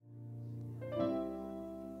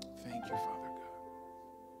you, Father God.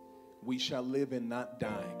 We shall live and not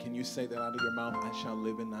die. Can you say that out of your mouth? I shall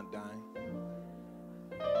live and not die.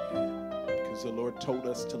 Yeah, because the Lord told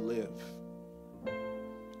us to live.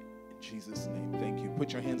 In Jesus' name, thank you.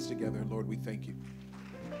 Put your hands together, Lord, we thank you.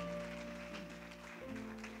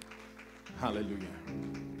 Hallelujah.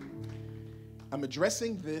 I'm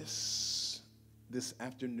addressing this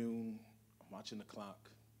afternoon. I'm watching the clock.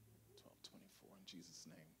 12:24 in Jesus'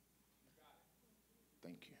 name.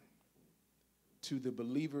 Thank you. To the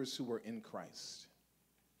believers who are in Christ.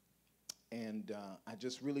 And I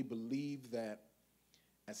just really believe that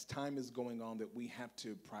as time is going on, that we have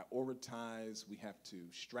to prioritize, we have to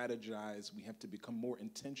strategize, we have to become more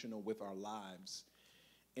intentional with our lives.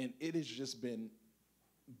 And it has just been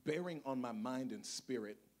bearing on my mind and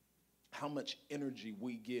spirit how much energy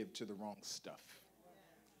we give to the wrong stuff.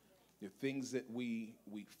 The things that we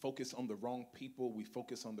focus on the wrong people, we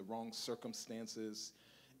focus on the wrong circumstances,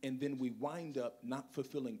 and then we wind up not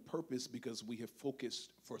fulfilling purpose because we have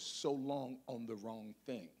focused for so long on the wrong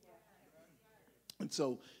thing. And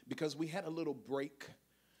so, because we had a little break,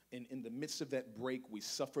 and in the midst of that break, we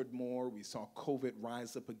suffered more. We saw COVID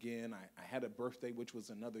rise up again. I had a birthday, which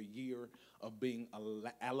was another year of being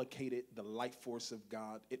allocated the life force of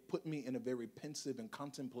God. It put me in a very pensive and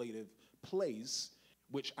contemplative place,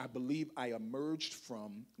 which I believe I emerged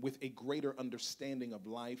from with a greater understanding of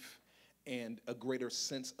life and a greater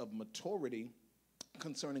sense of maturity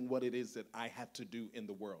concerning what it is that I have to do in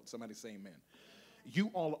the world. Somebody say amen.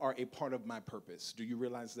 You all are a part of my purpose. Do you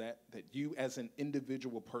realize that? That you as an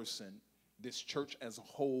individual person, this church as a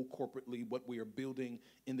whole, corporately, what we are building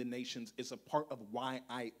in the nations is a part of why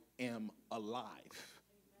I am alive.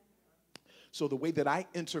 So the way that I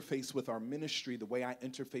interface with our ministry, the way I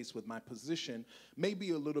interface with my position may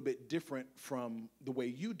be a little bit different from the way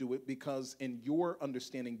you do it, because in your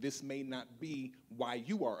understanding, this may not be why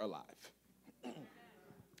you are alive.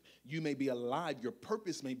 You may be alive, your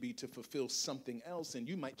purpose may be to fulfill something else, and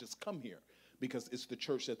you might just come here because it's the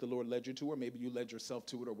church that the Lord led you to, or maybe you led yourself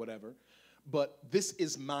to it or whatever. But this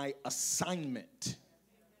is my assignment.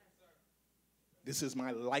 This is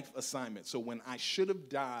my life assignment. So when I should have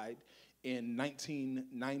died in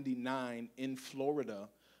 1999 in Florida,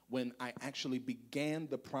 when I actually began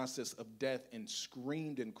the process of death and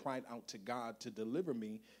screamed and cried out to God to deliver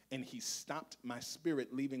me, and he stopped my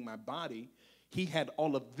spirit leaving my body, he had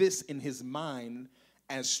all of this in his mind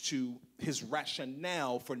as to his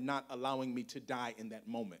rationale for not allowing me to die in that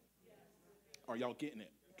moment. Are y'all getting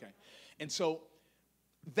it? Okay. And so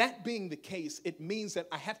that being the case, it means that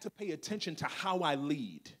I have to pay attention to how I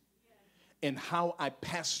lead and how I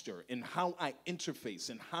pastor and how I interface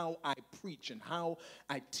and how I preach and how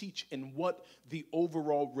I teach and what the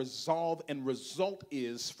overall resolve and result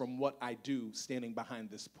is from what I do standing behind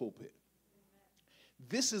this pulpit.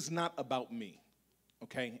 This is not about me,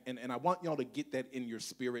 okay? And I want y'all to get that in your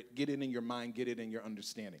spirit, get it in your mind, get it in your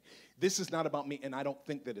understanding. This is not about me, and I don't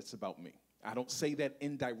think that it's about me. I don't say that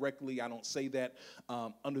indirectly. I don't say that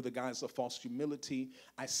under the guise of false humility.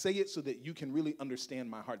 I say it so that you can really understand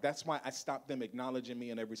my heart. That's why I stop them acknowledging me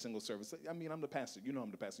in every single service. I mean, I'm the pastor. You know I'm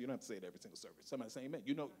the pastor. You don't have to say it every single service. Somebody say amen.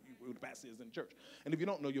 You know who the pastor is in the church. And if you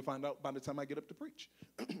don't know, you'll find out by the time I get up to preach.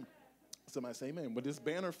 Somebody say amen. When this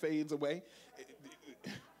banner fades away,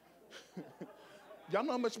 y'all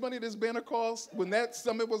know how much money this banner costs? When that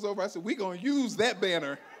summit was over, I said, we're going to use that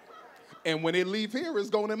banner. And when it leave here, it's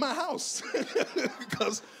going in my house.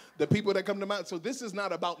 Because the people that come to my... So this is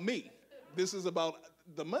not about me. This is about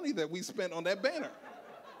the money that we spent on that banner.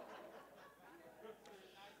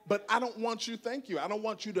 But I don't want you, thank you, I don't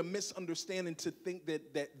want you to misunderstand and to think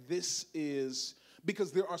that this is...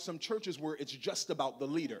 Because there are some churches where it's just about the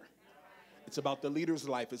leader. It's about the leader's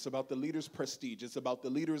life. It's about the leader's prestige. It's about the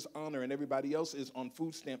leader's honor, and everybody else is on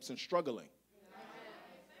food stamps and struggling.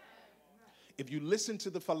 If you listen to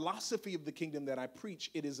the philosophy of the kingdom that I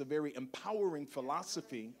preach, it is a very empowering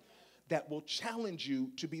philosophy that will challenge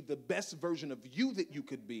you to be the best version of you that you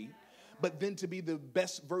could be, but then to be the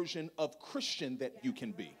best version of Christian that you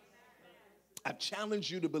can be. I've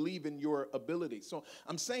challenged you to believe in your ability. So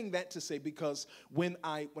I'm saying that to say, because when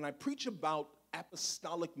I preach about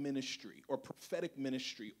apostolic ministry or prophetic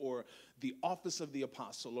ministry or the office of the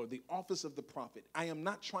apostle or the office of the prophet, I am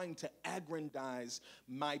not trying to aggrandize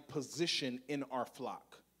my position in our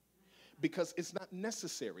flock, because it's not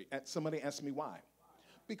necessary. Somebody asked me why.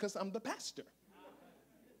 Because I'm the pastor.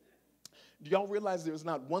 Do y'all realize there's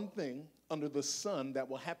not one thing under the sun that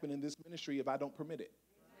will happen in this ministry if I don't permit it?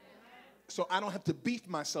 So I don't have to beef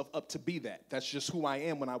myself up to be that. That's just who I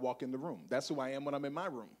am when I walk in the room. That's who I am when I'm in my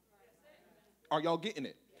room. Are y'all getting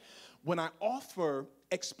it? When I offer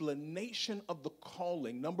explanation of the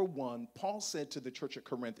calling, number one, Paul said to the church at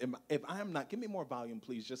Corinth, if I am not, give me more volume,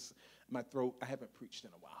 please, just my throat, I haven't preached in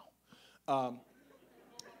a while.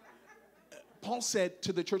 Paul said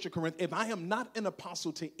to the church of Corinth, if I am not an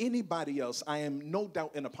apostle to anybody else, I am no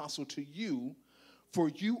doubt an apostle to you, for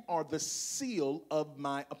you are the seal of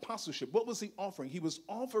my apostleship. What was he offering? He was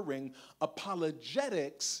offering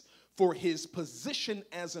apologetics for his position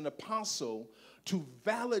as an apostle to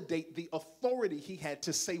validate the authority he had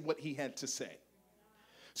to say what he had to say.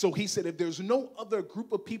 So he said, if there's no other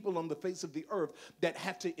group of people on the face of the earth that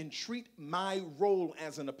have to entreat my role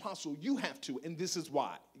as an apostle, you have to, and this is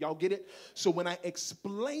why. Y'all get it? So when I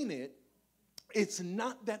explain it, it's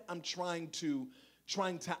not that I'm trying to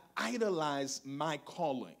idolize my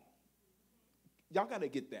calling. Y'all got to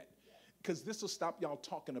get that, because this will stop y'all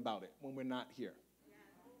talking about it when we're not here.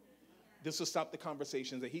 This will stop the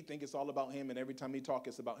conversations that he thinks it's all about him, and every time he talks,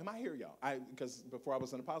 it's about him. I hear y'all, because before I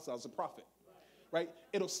was an apostle, I was a prophet. Right?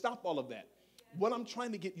 It'll stop all of that. What I'm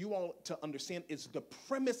trying to get you all to understand is the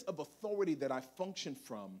premise of authority that I function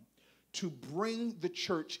from to bring the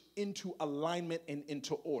church into alignment and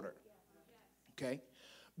into order. Okay?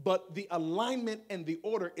 But the alignment and the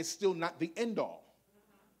order is still not the end all.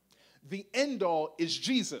 The end all is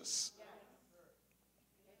Jesus.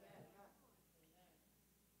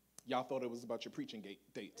 Y'all thought it was about your preaching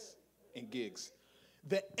dates and gigs.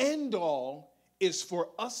 The end all is for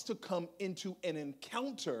us to come into an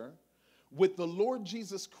encounter with the Lord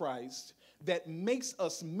Jesus Christ that makes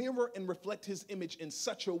us mirror and reflect his image in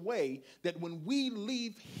such a way that when we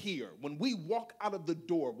leave here, when we walk out of the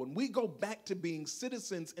door, when we go back to being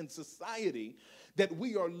citizens in society, that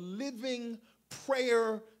we are living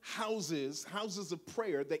prayer houses of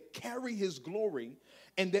prayer that carry his glory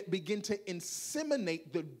and that begin to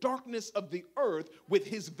inseminate the darkness of the earth with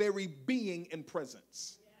his very being and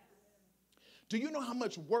presence. Do you know how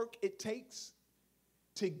much work it takes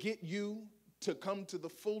to get you to come to the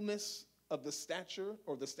fullness of the stature,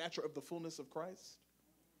 or the stature of the fullness of Christ?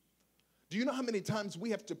 Do you know how many times we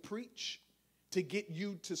have to preach to get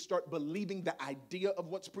you to start believing the idea of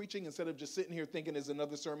what's preaching instead of just sitting here thinking it's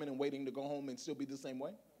another sermon and waiting to go home and still be the same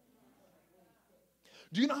way?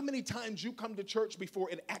 Do you know how many times you come to church before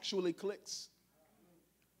it actually clicks?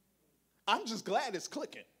 I'm just glad it's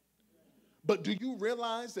clicking. But do you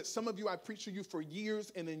realize that some of you, I preached to you for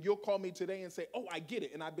years, and then you'll call me today and say, oh, I get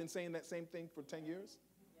it, and I've been saying that same thing for 10 years?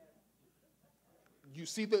 You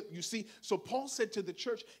see, so Paul said to the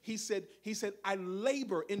church, he said, I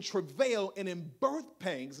labor in travail and in birth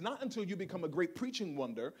pangs, not until you become a great preaching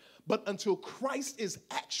wonder, but until Christ is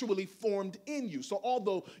actually formed in you. So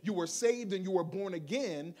although you were saved and you were born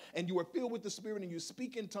again, and you were filled with the Spirit, and you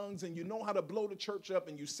speak in tongues, and you know how to blow the church up,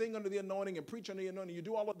 and you sing under the anointing and preach under the anointing, you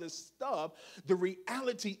do all of this stuff, the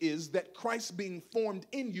reality is that Christ being formed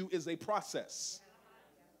in you is a process.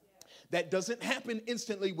 That doesn't happen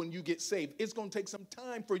instantly when you get saved. It's going to take some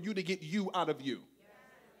time for you to get you out of you.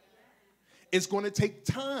 It's going to take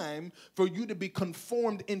time for you to be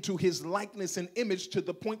conformed into his likeness and image to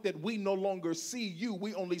the point that we no longer see you,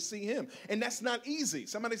 we only see him. And that's not easy.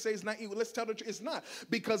 Somebody say it's not easy. Let's tell the truth. It's not,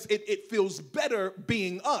 because it feels better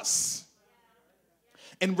being us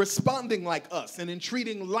and responding like us and in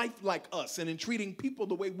treating life like us and in treating people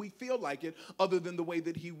the way we feel like it, other than the way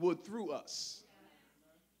that he would through us.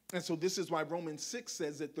 And so this is why Romans 6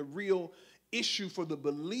 says that the real issue for the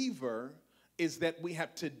believer is that we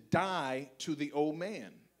have to die to the old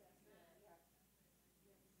man.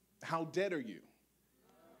 How dead are you?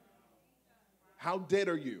 How dead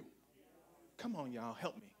are you? Come on, y'all,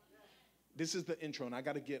 help me. This is the intro, and I've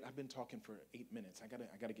been talking for 8 minutes. I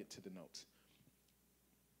gotta get to the notes.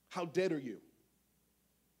 How dead are you?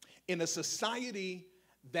 In a society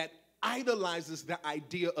that idolizes the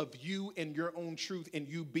idea of you and your own truth and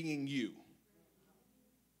you being you.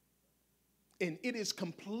 And it is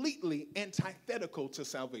completely antithetical to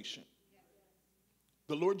salvation.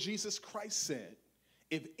 The Lord Jesus Christ said,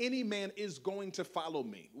 if any man is going to follow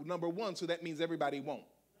me, number one, so that means everybody won't.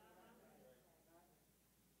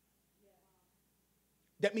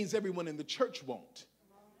 That means everyone in the church won't.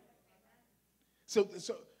 So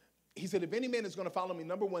he said, if any man is going to follow me,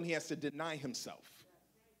 number one, he has to deny himself.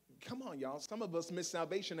 Come on, y'all. Some of us miss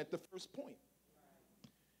salvation at the first point.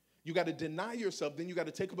 You got to deny yourself, then you got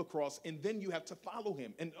to take up a cross, and then you have to follow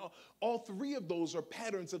him. And all three of those are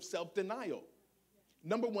patterns of self-denial.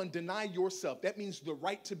 Number one, deny yourself. That means the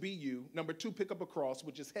right to be you. Number two, pick up a cross,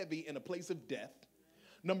 which is heavy in a place of death.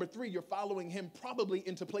 Number three, you're following him probably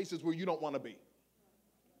into places where you don't want to be.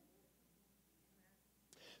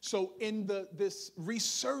 So in this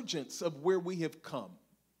resurgence of where we have come,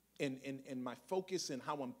 in my focus and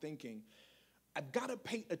how I'm thinking, I've got to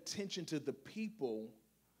pay attention to the people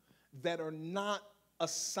that are not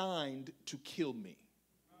assigned to kill me.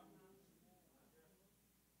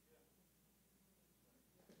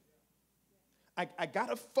 I got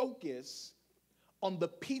to focus on the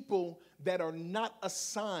people that are not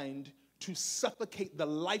assigned to suffocate the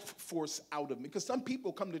life force out of me. Because some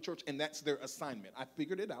people come to church and that's their assignment. I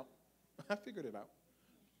figured it out. I figured it out.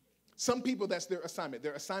 Some people, that's their assignment.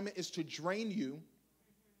 Their assignment is to drain you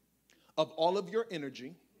of all of your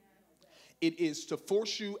energy. It is to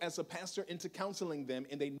force you as a pastor into counseling them,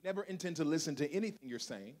 and they never intend to listen to anything you're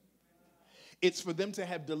saying. It's for them to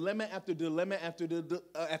have dilemma after dilemma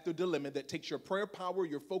after dilemma that takes your prayer power,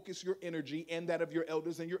 your focus, your energy, and that of your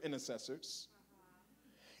elders and your intercessors.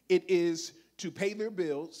 It is to pay their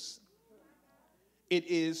bills. It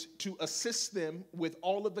is to assist them with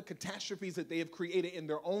all of the catastrophes that they have created in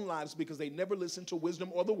their own lives because they never listen to wisdom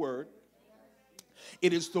or the word.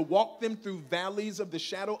 It is to walk them through valleys of the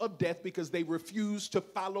shadow of death because they refuse to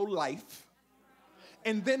follow life.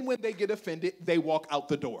 And then when they get offended, they walk out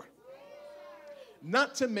the door.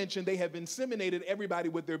 Not to mention they have inseminated everybody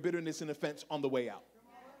with their bitterness and offense on the way out.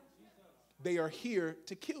 They are here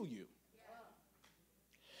to kill you.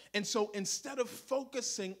 And so instead of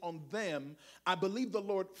focusing on them, I believe the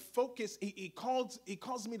Lord He calls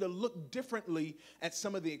me to look differently at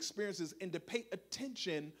some of the experiences and to pay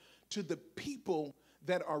attention to the people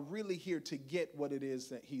that are really here to get what it is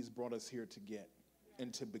that He's brought us here to get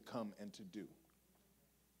and to become and to do.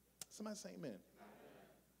 Somebody say amen.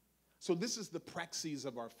 So this is the praxis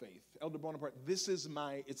of our faith. Elder Bonaparte,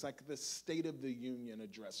 it's like the State of the Union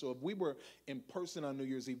address. So if we were in person on New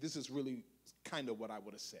Year's Eve, this is really kind of what I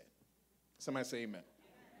would have said. Somebody say amen.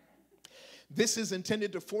 This is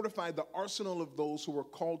intended to fortify the arsenal of those who are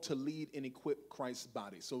called to lead and equip Christ's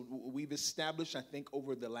body. So we've established, I think,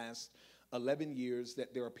 over the last 11 years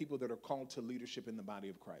that there are people that are called to leadership in the body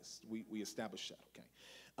of Christ. We established that,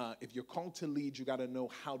 okay? If you're called to lead, you got to know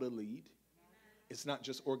how to lead. It's not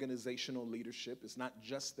just organizational leadership. It's not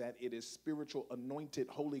just that. It is spiritual, anointed,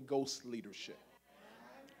 Holy Ghost leadership.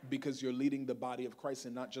 Because you're leading the body of Christ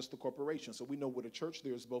and not just the corporation. So we know with a church,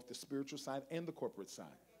 there's both the spiritual side and the corporate side.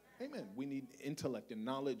 Amen. We need intellect and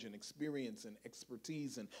knowledge and experience and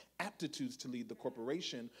expertise and aptitudes to lead the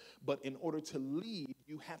corporation. But in order to lead,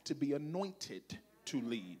 you have to be anointed to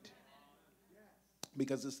lead.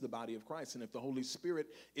 Because it's the body of Christ. And if the Holy Spirit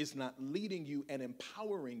is not leading you and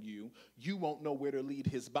empowering you, you won't know where to lead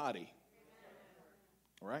His body.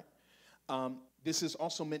 All right? This is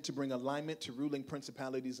also meant to bring alignment to ruling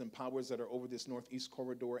principalities and powers that are over this Northeast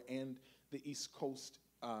corridor and the East Coast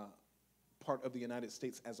part of the United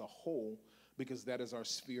States as a whole, because that is our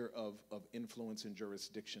sphere of influence and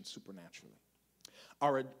jurisdiction supernaturally.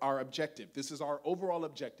 Our objective, this is our overall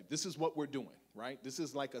objective. This is what we're doing, right? This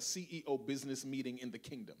is like a CEO business meeting in the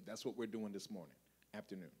kingdom. That's what we're doing this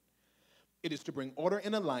afternoon. It is to bring order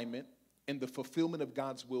and alignment and the fulfillment of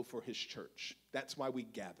God's will for His church. That's why we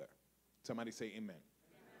gather. Somebody say amen.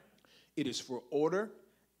 It is for order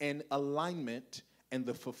and alignment and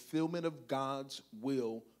the fulfillment of God's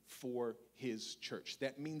will for His church.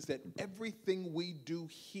 That means that everything we do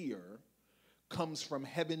here comes from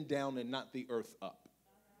heaven down and not the earth up.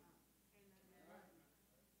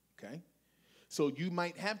 Okay? So you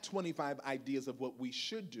might have 25 ideas of what we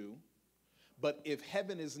should do, but if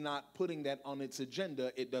heaven is not putting that on its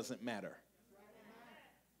agenda, it doesn't matter.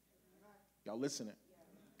 Y'all listening?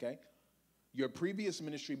 Okay? Your previous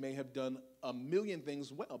ministry may have done a million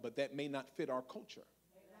things well, but that may not fit our culture.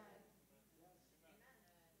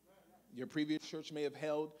 Your previous church may have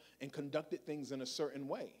held and conducted things in a certain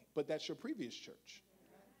way, but that's your previous church.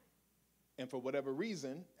 And for whatever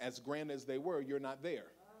reason, as grand as they were, you're not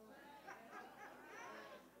there.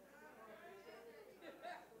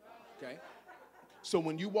 Okay? So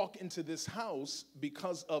when you walk into this house,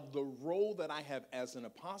 because of the role that I have as an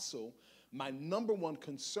apostle, my number one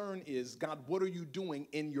concern is, God, what are you doing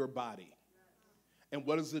in your body? And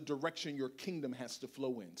what is the direction your kingdom has to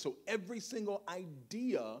flow in? So every single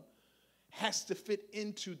idea has to fit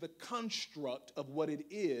into the construct of what it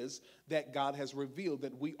is that God has revealed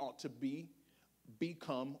that we ought to be,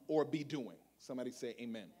 become, or be doing. Somebody say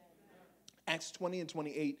amen. Acts 20 and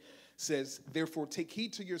 28 says, therefore take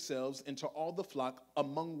heed to yourselves and to all the flock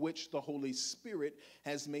among which the Holy Spirit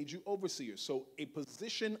has made you overseers. So a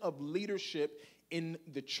position of leadership in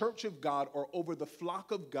the church of God or over the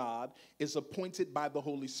flock of God is appointed by the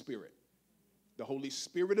Holy Spirit. The Holy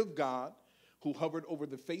Spirit of God, who hovered over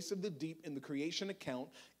the face of the deep in the creation account,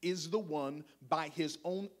 is the one by His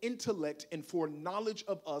own intellect and foreknowledge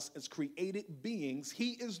of us as created beings.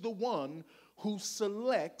 He is the one who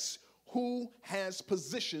selects who has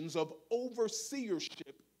positions of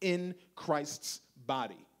overseership in Christ's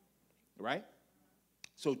body, right?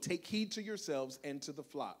 So take heed to yourselves and to the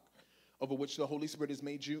flock, over which the Holy Spirit has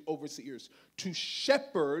made you overseers, to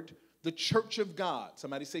shepherd the church of God.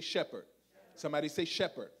 Somebody say shepherd. Somebody say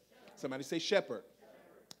shepherd. Somebody say shepherd.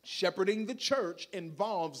 Shepherding the church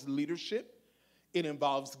involves leadership. It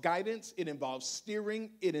involves guidance. It involves steering.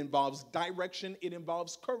 It involves direction. It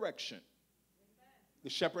involves correction. The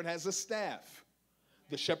shepherd has a staff.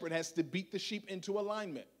 The shepherd has to beat the sheep into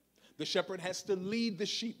alignment. The shepherd has to lead the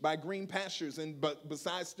sheep by green pastures and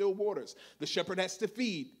beside still waters. The shepherd has to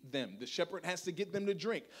feed them. The shepherd has to get them to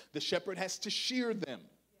drink. The shepherd has to shear them.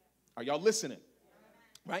 Are y'all listening?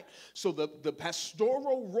 Right? So the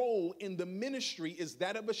pastoral role in the ministry is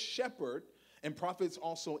that of a shepherd, and prophets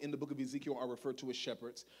also in the book of Ezekiel are referred to as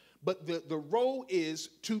shepherds. But the role is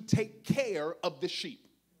to take care of the sheep.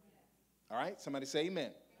 All right? Somebody say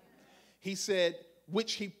amen. He said,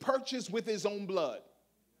 which he purchased with his own blood.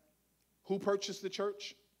 Who purchased the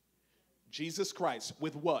church? Jesus Christ.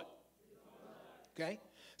 With what? Okay?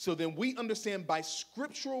 So then we understand by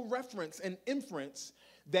scriptural reference and inference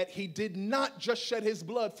that he did not just shed his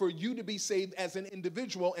blood for you to be saved as an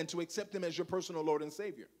individual and to accept him as your personal Lord and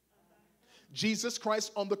Savior. Jesus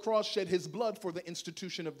Christ on the cross shed his blood for the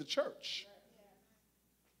institution of the church.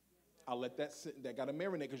 I'll let that sit. That got to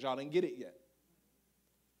marinate because y'all didn't get it yet.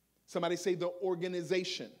 Somebody say the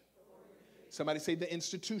organization. Somebody say the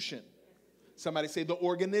institution. Somebody say the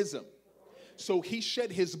organism. So he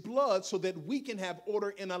shed his blood so that we can have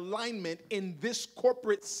order and alignment in this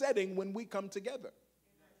corporate setting when we come together.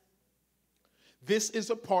 This is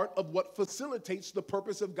a part of what facilitates the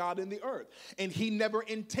purpose of God in the earth. And he never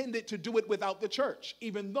intended to do it without the church,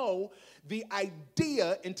 even though the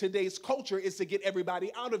idea in today's culture is to get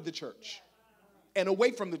everybody out of the church and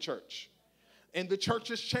away from the church. And the church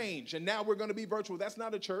has changed, and now we're going to be virtual. That's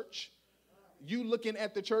not a church. You looking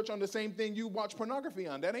at the church on the same thing you watch pornography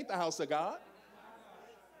on. That ain't the house of God.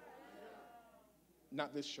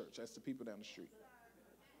 Not this church. That's the people down the street.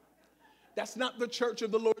 That's not the church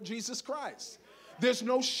of the Lord Jesus Christ. There's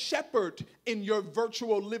no shepherd in your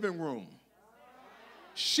virtual living room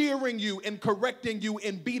shearing you and correcting you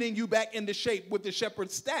and beating you back into shape with the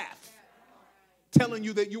shepherd's staff, telling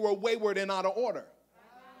you that you are wayward and out of order,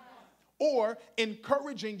 or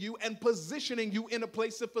encouraging you and positioning you in a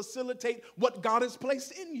place to facilitate what God has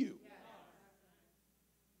placed in you.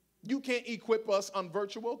 You can't equip us on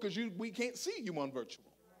virtual because we can't see you on virtual.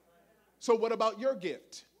 So what about your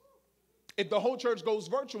gift? If the whole church goes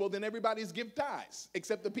virtual, then everybody's gift dies,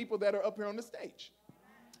 except the people that are up here on the stage.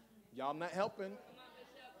 Y'all not helping.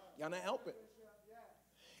 Y'all not helping.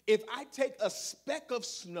 If I take a speck of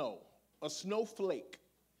snow, a snowflake,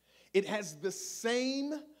 it has the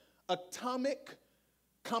same atomic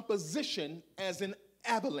composition as an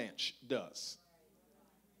avalanche does.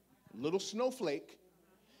 Little snowflake,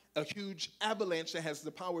 a huge avalanche that has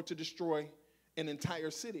the power to destroy an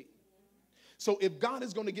entire city. So if God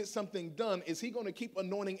is going to get something done, is he going to keep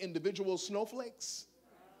anointing individual snowflakes?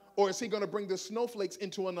 Or is he going to bring the snowflakes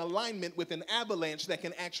into an alignment with an avalanche that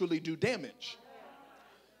can actually do damage?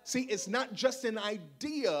 See, it's not just an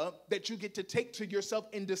idea that you get to take to yourself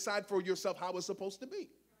and decide for yourself how it's supposed to be.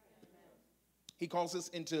 He calls us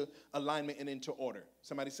into alignment and into order.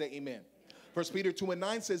 Somebody say amen. 1 Peter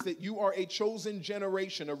 2:9 says that you are a chosen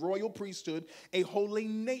generation, a royal priesthood, a holy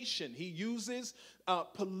nation. He uses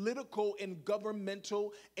political and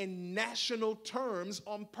governmental and national terms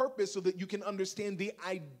on purpose so that you can understand the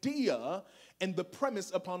idea and the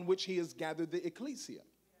premise upon which he has gathered the ecclesia.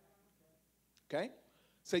 Okay?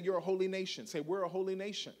 Say you're a holy nation. Say we're a holy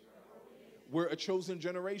nation. We're a chosen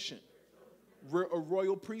generation. We're a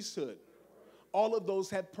royal priesthood. All of those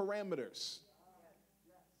have parameters.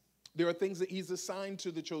 There are things that he's assigned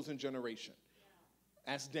to the chosen generation.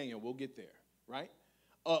 Ask Daniel, we'll get there, right?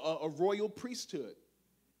 A royal priesthood.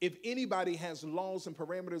 If anybody has laws and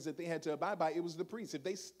parameters that they had to abide by, it was the priests. If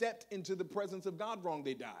they stepped into the presence of God wrong,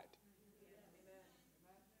 they died.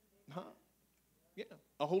 Huh? Yeah,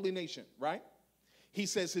 a holy nation, right? He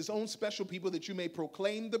says his own special people that you may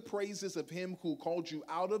proclaim the praises of him who called you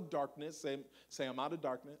out of darkness. Say I'm out of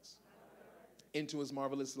darkness. Into his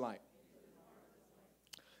marvelous light.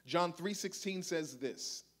 John 3:16 says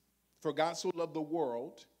this, for God so loved the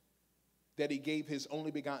world that he gave his only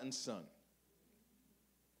begotten son.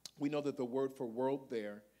 We know that the word for world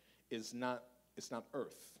there is not, it's not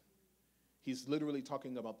earth. He's literally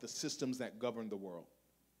talking about the systems that govern the world.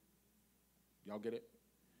 Y'all get it?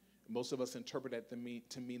 Most of us interpret that to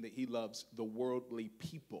mean that he loves the worldly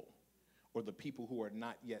people or the people who are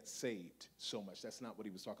not yet saved so much. That's not what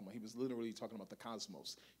he was talking about. He was literally talking about the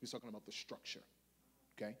cosmos. He was talking about the structure.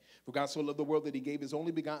 Okay? For God so loved the world that he gave his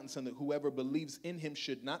only begotten Son, that whoever believes in him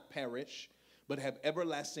should not perish, but have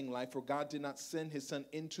everlasting life. For God did not send his Son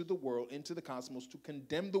into the world, into the cosmos, to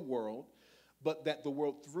condemn the world, but that the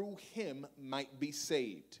world through him might be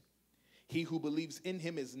saved. He who believes in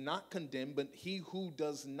him is not condemned, but he who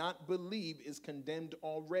does not believe is condemned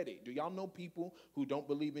already. Do y'all know people who don't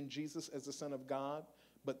believe in Jesus as the Son of God,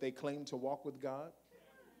 but they claim to walk with God?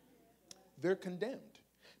 They're condemned.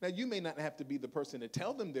 Now, you may not have to be the person to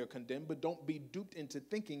tell them they're condemned, but don't be duped into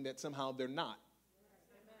thinking that somehow they're not.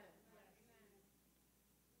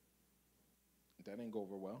 That didn't go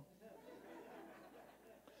over well.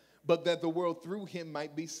 But that the world through him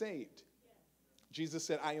might be saved. Jesus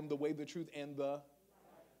said, I am the way, the truth, and the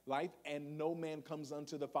life, and no man comes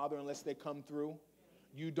unto the Father unless they come through.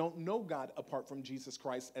 You don't know God apart from Jesus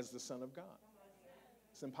Christ as the Son of God.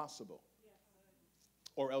 It's impossible.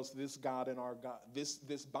 Or else this God and our God,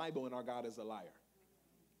 this Bible and our God is a liar.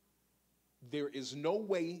 There is no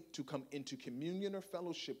way to come into communion or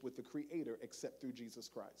fellowship with the Creator except through Jesus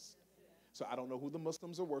Christ. So I don't know who the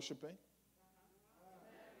Muslims are worshiping,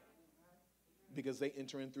 because they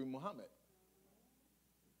enter in through Muhammad.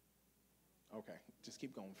 Okay, just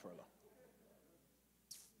keep going further.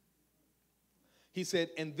 He said,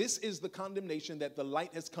 and this is the condemnation, that the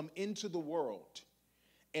light has come into the world,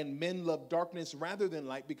 and men love darkness rather than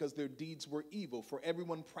light because their deeds were evil. For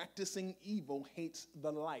everyone practicing evil hates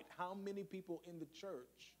the light. How many people in the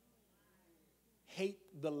church hate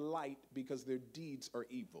the light because their deeds are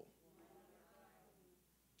evil?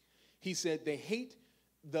 He said they hate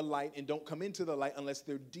the light and don't come into the light unless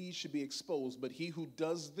their deeds should be exposed. But he who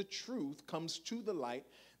does the truth comes to the light,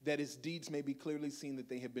 that his deeds may be clearly seen that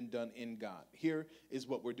they have been done in God. Here is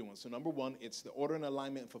what we're doing. So number one, it's the order and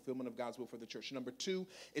alignment and fulfillment of God's will for the church. Number two,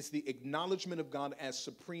 it's the acknowledgement of God as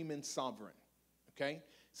supreme and sovereign. Okay?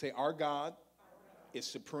 Say, our God is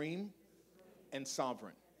supreme and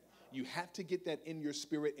sovereign. You have to get that in your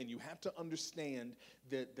spirit, and you have to understand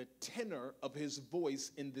the tenor of his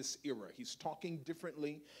voice in this era. He's talking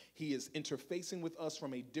differently. He is interfacing with us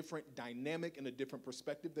from a different dynamic and a different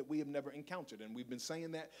perspective that we have never encountered. And we've been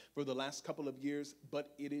saying that for the last couple of years,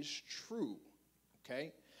 but it is true.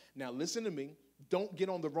 Okay? Now listen to me. Don't get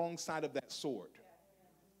on the wrong side of that sword.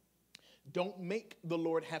 Don't make the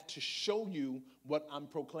Lord have to show you what I'm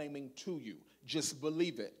proclaiming to you. Just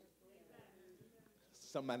believe it.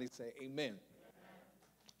 Somebody say amen.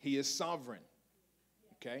 He is sovereign,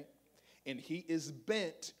 okay? And he is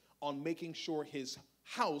bent on making sure his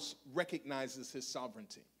house recognizes his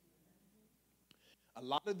sovereignty. A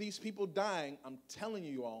lot of these people dying, I'm telling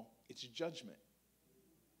you all, it's judgment.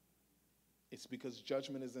 It's because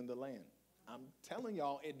judgment is in the land. I'm telling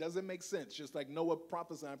y'all, it doesn't make sense. Just like Noah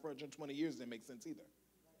prophesying for 120 years didn't make sense either.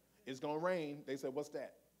 It's going to rain. They said, what's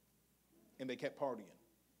that? And they kept partying.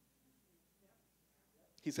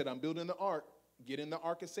 He said, I'm building the ark. Get in the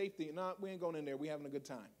ark of safety. No, we ain't going in there. We having a good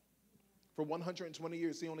time. For 120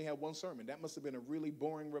 years, he only had one sermon. That must have been a really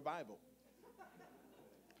boring revival.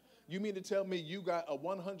 You mean to tell me you got a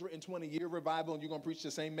 120-year revival and you're going to preach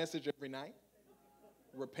the same message every night?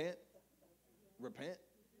 Repent, repent,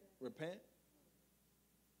 repent.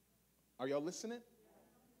 Are y'all listening?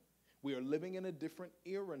 We are living in a different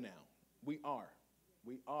era now. We are,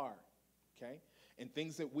 okay? And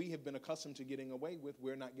things that we have been accustomed to getting away with,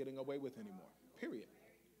 we're not getting away with anymore, period.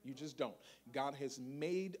 You just don't. God has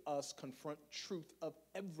made us confront truth of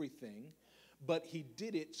everything, but he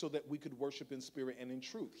did it so that we could worship in spirit and in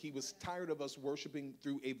truth. He was tired of us worshiping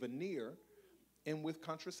through a veneer and with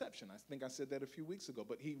contraception. I think I said that a few weeks ago,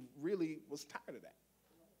 but he really was tired of that.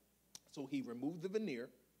 So he removed the veneer,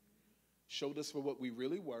 showed us for what we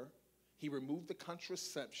really were. He removed the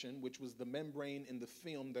contraception, which was the membrane in the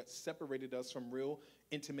film that separated us from real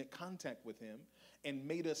intimate contact with him, and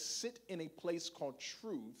made us sit in a place called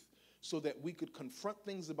truth so that we could confront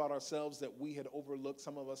things about ourselves that we had overlooked,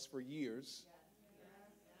 some of us for years,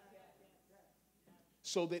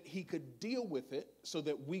 so that he could deal with it, so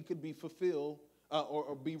that we could be fulfilled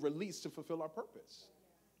or be released to fulfill our purpose.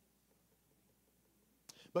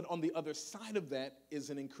 But on the other side of that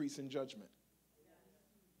is an increase in judgment.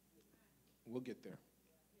 We'll get there,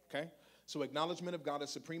 okay? So acknowledgement of God as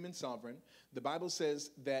supreme and sovereign. The Bible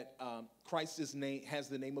says that Christ has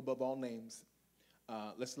the name above all names.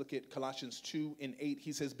 Let's look at Colossians 2:8.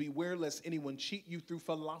 He says, beware lest anyone cheat you through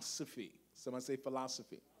philosophy. Somebody say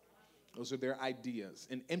philosophy. Those are their ideas.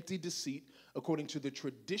 An empty deceit according to the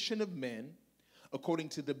tradition of men, according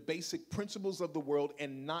to the basic principles of the world,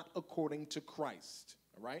 and not according to Christ,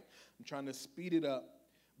 all right? I'm trying to speed it up.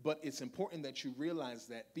 But it's important that you realize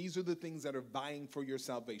that these are the things that are vying for your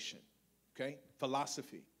salvation. Okay?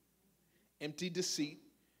 Philosophy, empty deceit,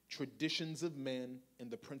 traditions of men, and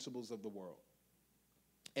the principles of the world,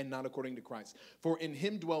 and not according to Christ. For in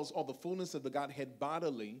him dwells all the fullness of the Godhead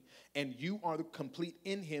bodily, and you are complete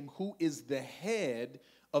in him, who is the head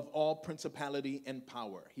of all principality and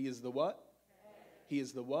power. He is the what? He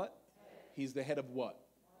is the what? He's the head of what?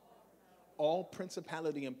 All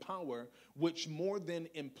principality and power, which more than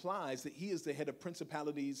implies that he is the head of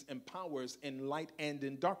principalities and powers in light and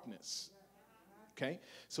in darkness. Okay?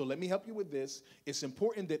 So let me help you with this. It's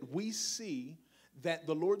important that we see that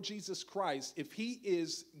the Lord Jesus Christ, if he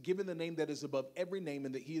is given the name that is above every name,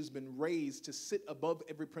 and that he has been raised to sit above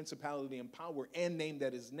every principality and power and name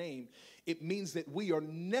that is named, it means that we are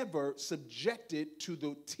never subjected to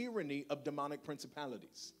the tyranny of demonic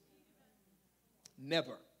principalities.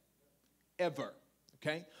 Never. Ever.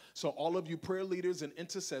 Okay? So all of you prayer leaders and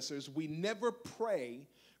intercessors, we never pray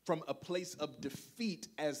from a place of defeat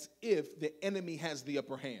as if the enemy has the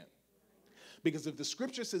upper hand. Because if the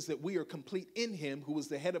scripture says that we are complete in him, who is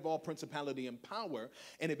the head of all principality and power,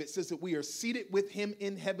 and if it says that we are seated with him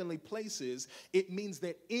in heavenly places, it means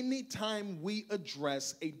that anytime we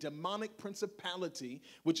address a demonic principality,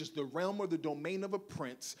 which is the realm or the domain of a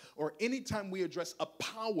prince, or anytime we address a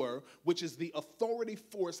power, which is the authority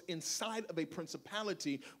force inside of a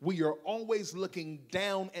principality, we are always looking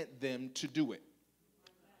down at them to do it.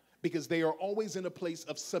 Because they are always in a place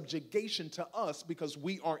of subjugation to us because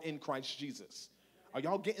we are in Christ Jesus. Are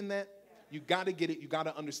y'all getting that? You got to get it. You got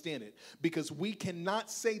to understand it. Because we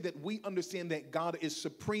cannot say that we understand that God is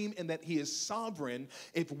supreme and that he is sovereign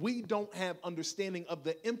if we don't have understanding of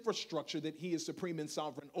the infrastructure that he is supreme and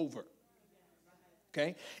sovereign over.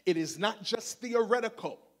 Okay? It is not just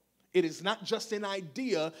theoretical. It is not just an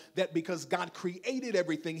idea that because God created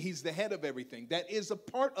everything, he's the head of everything. That is a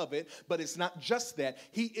part of it, but it's not just that.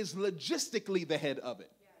 He is logistically the head of it.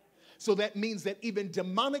 So that means that even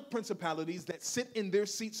demonic principalities that sit in their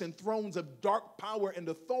seats and thrones of dark power and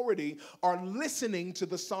authority are listening to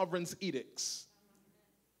the sovereign's edicts.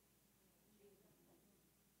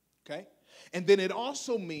 Okay? And then it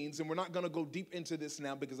also means, and we're not going to go deep into this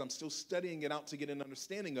now because I'm still studying it out to get an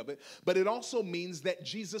understanding of it, but it also means that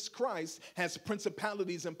Jesus Christ has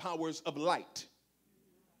principalities and powers of light.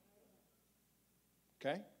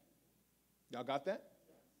 Okay? Y'all got that?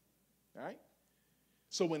 All right?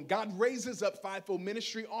 So when God raises up fivefold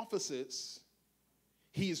ministry offices,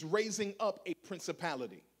 he is raising up a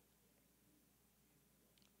principality.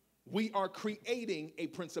 We are creating a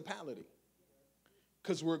principality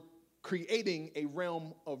because we're creating a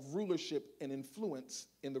realm of rulership and influence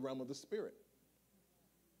in the realm of the spirit.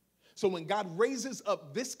 So when God raises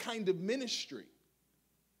up this kind of ministry,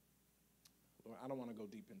 Lord, I don't want to go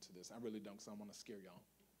deep into this. I really don't, because I want to scare y'all.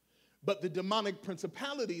 But the demonic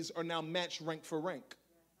principalities are now matched rank for rank.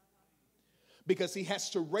 Because he has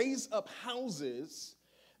to raise up houses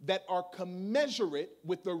that are commensurate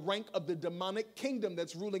with the rank of the demonic kingdom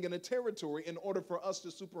that's ruling in a territory in order for us to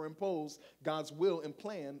superimpose God's will and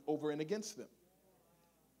plan over and against them.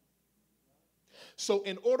 So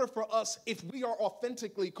in order for us, if we are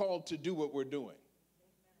authentically called to do what we're doing,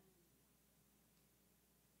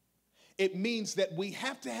 it means that we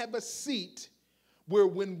have to have a seat where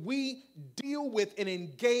when we deal with and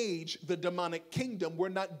engage the demonic kingdom, we're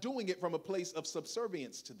not doing it from a place of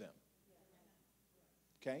subservience to them.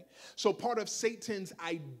 Okay? So part of Satan's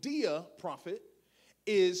idea, prophet,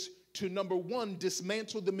 is to, number one,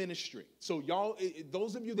 dismantle the ministry. So y'all,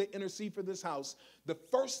 those of you that intercede for this house, the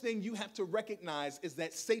first thing you have to recognize is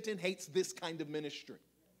that Satan hates this kind of ministry.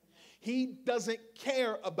 He doesn't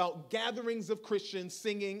care about gatherings of Christians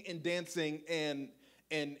singing and dancing and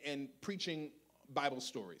preaching Bible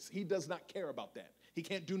stories. He does not care about that. He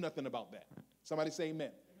can't do nothing about that. Somebody say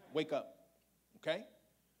amen. Wake up. Okay?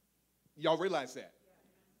 Y'all realize that?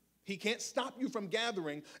 He can't stop you from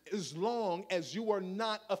gathering as long as you are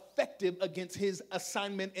not effective against his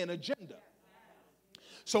assignment and agenda.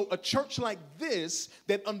 So a church like this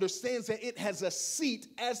that understands that it has a seat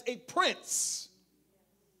as a prince,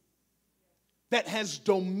 that has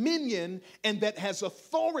dominion and that has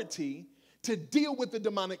authority to deal with the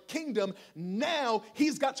demonic kingdom, now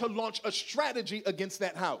he's got to launch a strategy against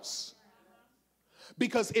that house.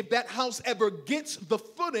 Because if that house ever gets the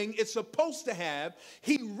footing it's supposed to have,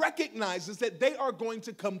 he recognizes that they are going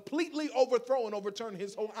to completely overthrow and overturn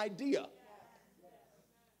his whole idea.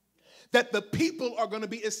 That the people are going to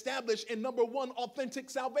be established in, number one, authentic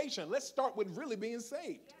salvation. Let's start with really being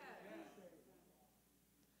saved.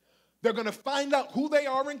 They're going to find out who they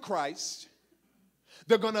are in Christ.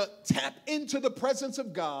 They're going to tap into the presence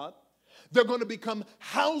of God. They're going to become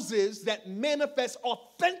houses that manifest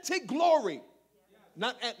authentic glory,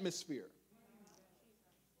 not atmosphere.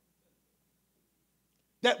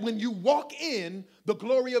 That when you walk in, the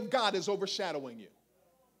glory of God is overshadowing you.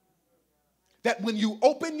 That when you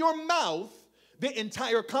open your mouth, the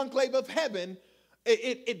entire conclave of heaven,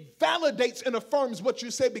 it validates and affirms what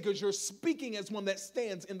you say because you're speaking as one that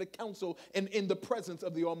stands in the counsel and in the presence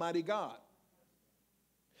of the Almighty God.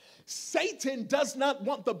 Satan does not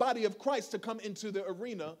want the body of Christ to come into the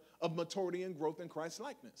arena of maturity and growth in Christ's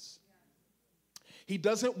likeness. He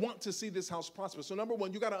doesn't want to see this house prosper. So number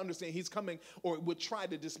one, you got to understand he's coming or would try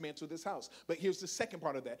to dismantle this house. But here's the second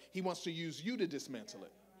part of that. He wants to use you to dismantle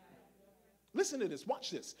it. Listen to this.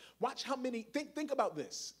 Watch this. Watch how many, think about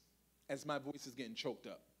this as my voice is getting choked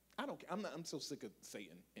up. I'm so sick of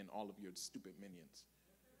Satan and all of your stupid minions.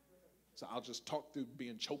 So I'll just talk through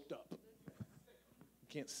being choked up. You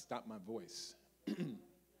can't stop my voice.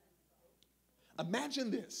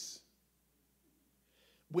 Imagine this.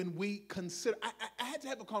 When we consider, I had to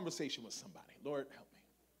have a conversation with somebody. Lord, help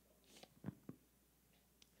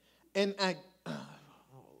me. And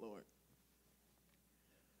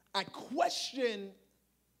I question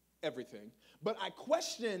everything, but I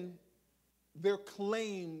question their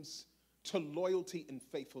claims to loyalty and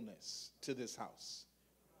faithfulness to this house.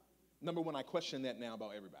 Number one, I question that now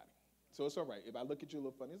about everybody. So it's all right. If I look at you a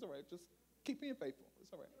little funny, it's all right. Just keep being faithful.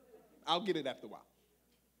 It's all right. I'll get it after a while.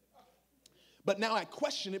 But now I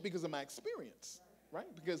question it because of my experience, right?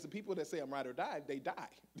 Because the people that say I'm ride or die, they die.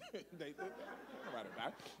 they ride or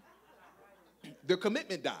die. Their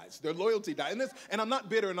commitment dies. Their loyalty dies. And I'm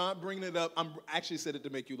not bitter and I'm not bringing it up. I actually said it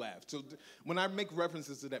to make you laugh. So when I make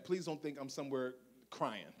references to that, please don't think I'm somewhere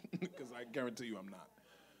crying because I guarantee you I'm not.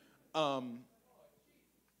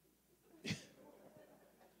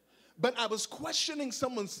 But I was questioning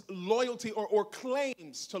someone's loyalty or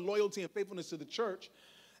claims to loyalty and faithfulness to the church.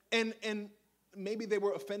 And maybe they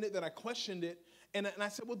were offended that I questioned it. And I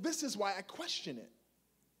said, well, this is why I question it.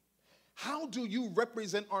 How do you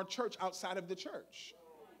represent our church outside of the church?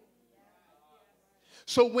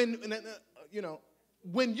 So when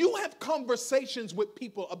you have conversations with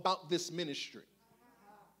people about this ministry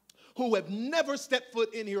who have never stepped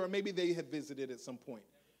foot in here, or maybe they have visited at some point,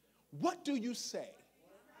 what do you say?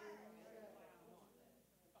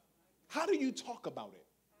 How do you talk about it?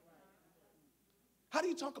 How do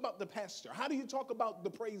you talk about the pastor? How do you talk about the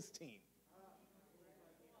praise team?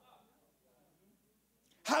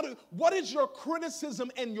 What is your criticism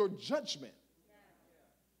and your judgment?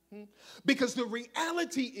 Because the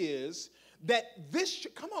reality is that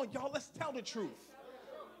come on, y'all, let's tell the truth.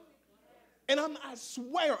 And I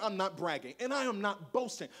swear I'm not bragging, and I am not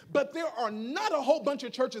boasting, but there are not a whole bunch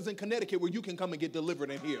of churches in Connecticut where you can come and get delivered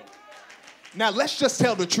and healed. Now, let's just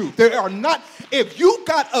tell the truth. There are not, if you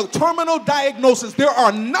got a terminal diagnosis, there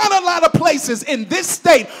are not a lot of places in this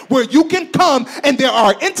state where you can come and there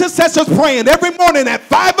are intercessors praying every morning at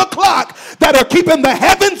 5 o'clock that are keeping the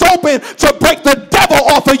heavens open to break the devil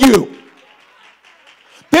off of you.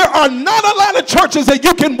 There are not a lot of churches that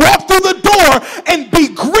you can walk through the door and be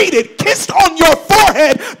greeted, kissed on your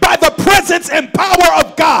forehead by the presence and power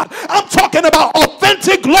of God. I'm talking about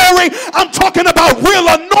authentic glory. I'm talking about real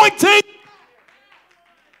anointing.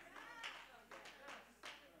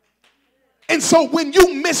 And so when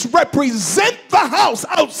you misrepresent the house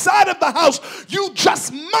outside of the house, you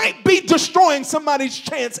just might be destroying somebody's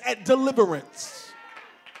chance at deliverance.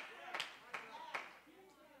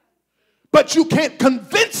 But you can't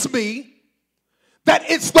convince me that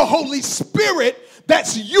it's the Holy Spirit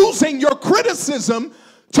that's using your criticism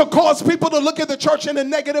to cause people to look at the church in a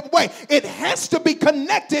negative way. It has to be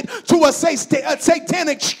connected to a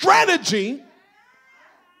satanic strategy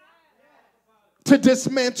to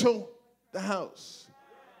dismantle the house.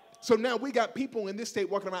 So now we got people in this state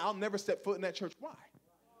walking around, I'll never step foot in that church. Why?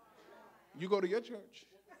 You go to your church.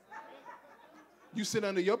 You sit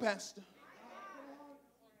under your pastor.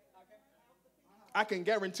 I can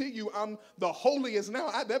guarantee you I'm the holiest now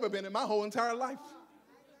I've ever been in my whole entire life.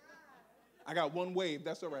 I got one wave,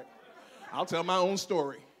 that's all right. I'll tell my own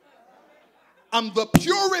story. I'm the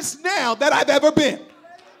purest now that I've ever been.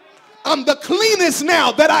 I'm the cleanest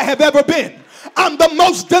now that I have ever been. I'm the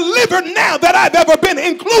most delivered now that I've ever been,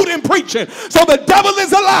 including preaching. So the devil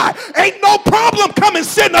is a lie. Ain't no problem coming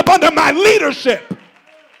sitting up under my leadership.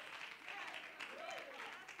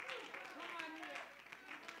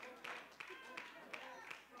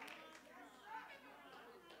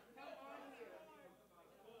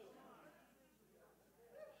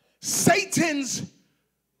 Satan's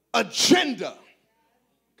agenda,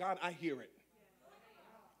 God, I hear it,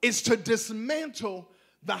 is to dismantle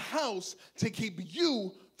the house to keep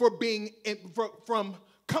you from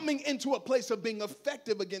coming into a place of being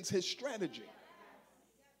effective against his strategy.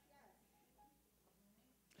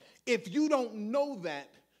 If you don't know that,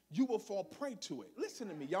 you will fall prey to it. Listen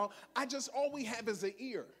to me, y'all. All we have is an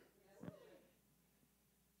ear.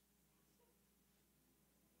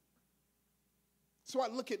 So I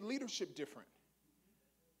look at leadership different.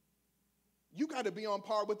 You got to be on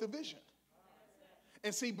par with the vision.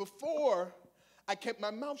 And see, before I kept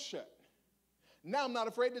my mouth shut. Now I'm not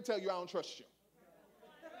afraid to tell you I don't trust you.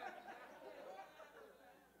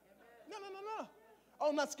 No. Oh,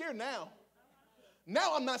 I'm not scared now.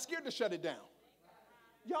 Now I'm not scared to shut it down.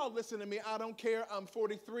 Y'all listen to me. I don't care. I'm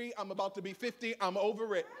 43. I'm about to be 50. I'm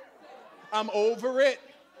over it. I'm over it.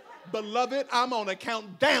 Beloved, I'm on a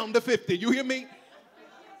count down to 50. You hear me?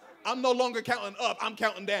 I'm no longer counting up. I'm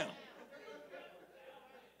counting down.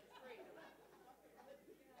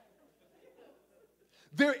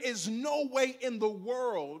 There is no way in the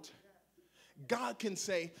world God can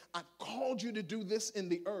say, I've called you to do this in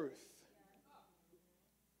the earth.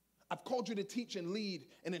 I've called you to teach and lead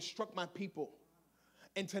and instruct my people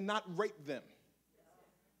and to not rape them.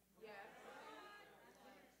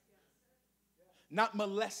 Not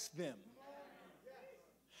molest them.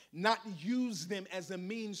 Not use them as a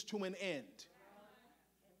means to an end.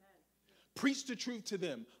 Preach the truth to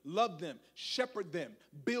them, love them, shepherd them,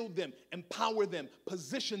 build them, empower them,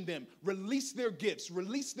 position them, release their gifts,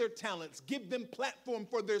 release their talents, give them platform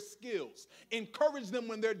for their skills, encourage them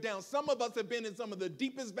when they're down. Some of us have been in some of the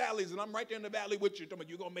deepest valleys, and I'm right there in the valley with you.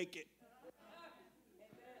 You're going to make it.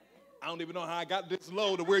 I don't even know how I got this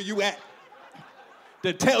low to where you at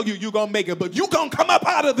to tell you you're going to make it, but you're going to come up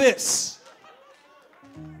out of this.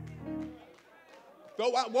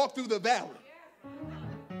 Though I walk through the valley.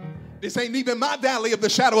 This ain't even my valley of the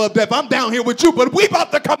shadow of death. I'm down here with you, but we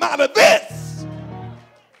about to come out of this.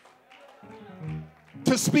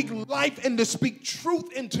 To speak life and to speak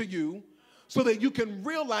truth into you so that you can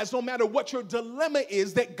realize no matter what your dilemma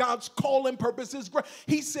is, that God's call and purpose is great.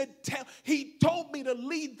 He said, he told me to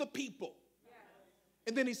lead the people.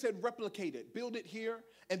 And then he said, replicate it, build it here,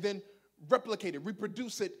 and then replicate it,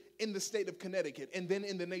 reproduce it in the state of Connecticut, and then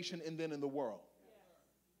in the nation, and then in the world.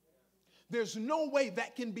 There's no way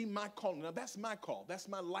that can be my call. Now, that's my call. That's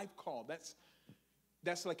my life call.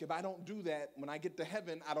 That's like if I don't do that, when I get to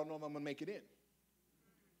heaven, I don't know if I'm going to make it in.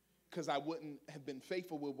 Because I wouldn't have been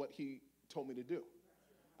faithful with what he told me to do.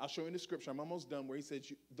 I'll show you in the scripture. I'm almost done where he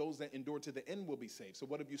says those that endure to the end will be saved. So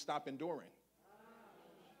what if you stop enduring?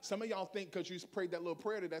 Some of y'all think because you prayed that little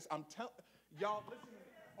prayer that I'm telling y'all, listen,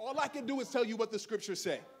 all I can do is tell you what the scriptures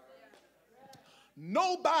say.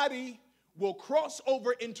 Nobody will cross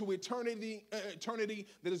over into eternity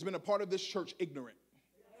that has been a part of this church ignorant.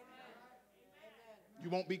 You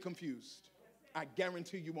won't be confused. I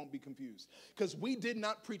guarantee you won't be confused. Because we did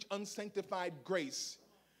not preach unsanctified grace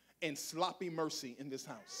and sloppy mercy in this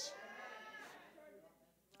house.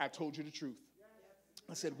 I told you the truth.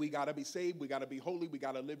 I said, we got to be saved. We got to be holy. We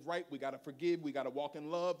got to live right. We got to forgive. We got to walk in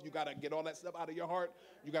love. You got to get all that stuff out of your heart.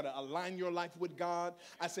 You got to align your life with God.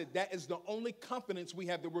 I said, that is the only confidence we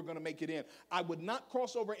have that we're going to make it in. I would not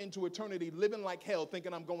cross over into eternity living like hell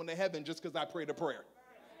thinking I'm going to heaven just because I prayed a prayer.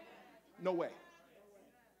 No way.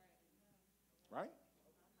 Right?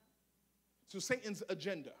 So Satan's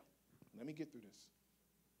agenda, let me get through this,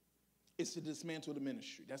 is to dismantle the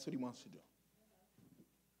ministry. That's what he wants to do.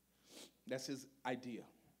 That's his idea.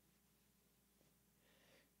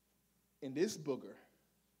 And this booger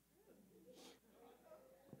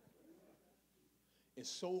is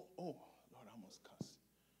so, oh, Lord, I almost cussed.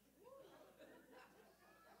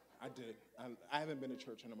 I did. I haven't been to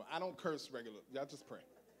church anymore. I don't curse regularly. Y'all just pray.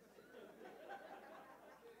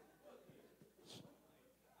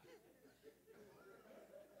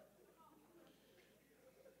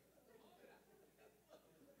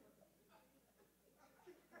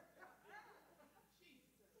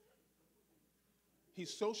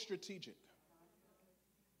 He's so strategic.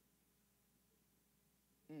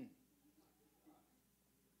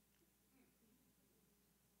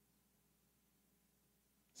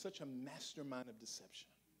 Such a mastermind of deception.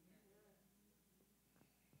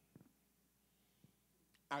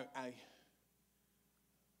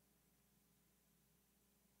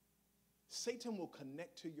 Satan will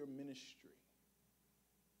connect to your ministry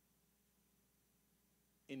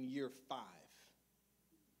in year 5.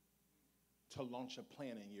 To launch a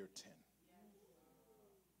plan in year 10.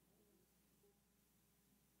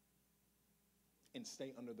 And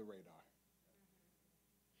stay under the radar.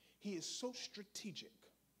 He is so strategic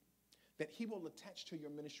that he will attach to your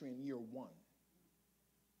ministry in year 1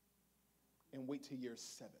 and wait till year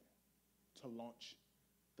 7 to launch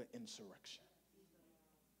the insurrection.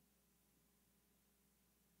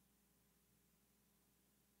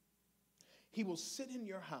 He will sit in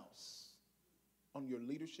your house, on your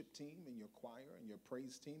leadership team, in your choir, in your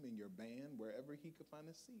praise team, in your band, wherever he could find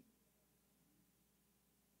a seat,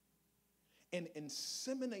 and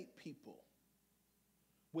inseminate people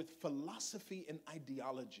with philosophy and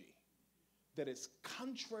ideology that is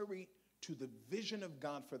contrary to the vision of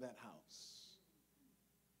God for that house,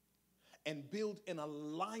 and build an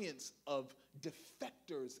alliance of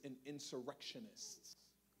defectors and insurrectionists.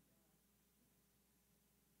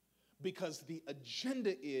 Because the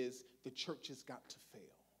agenda is the church has got to fail.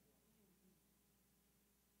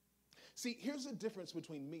 See, here's the difference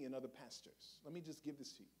between me and other pastors. Let me just give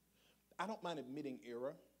this to you. I don't mind admitting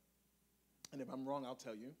error. And if I'm wrong, I'll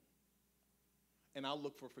tell you. And I'll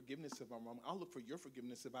look for forgiveness if I'm wrong. I'll look for your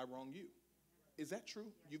forgiveness if I wrong you. Is that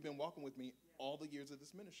true? You've been walking with me all the years of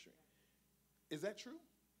this ministry. Is that true?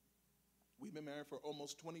 We've been married for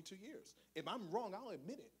almost 22 years. If I'm wrong, I'll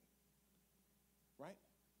admit it. Right?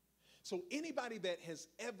 So anybody that has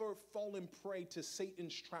ever fallen prey to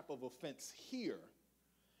Satan's trap of offense here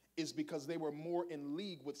is because they were more in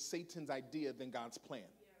league with Satan's idea than God's plan.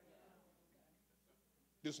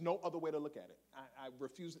 There's no other way to look at it. I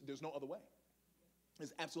refuse. There's no other way.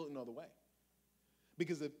 There's absolutely no other way.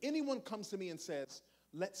 Because if anyone comes to me and says,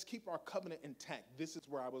 let's keep our covenant intact, this is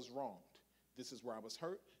where I was wronged. This is where I was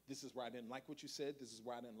hurt. This is where I didn't like what you said. This is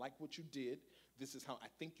where I didn't like what you did. This is how I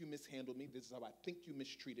think you mishandled me. This is how I think you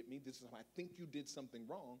mistreated me. This is how I think you did something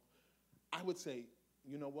wrong. I would say,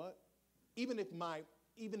 you know what? Even if my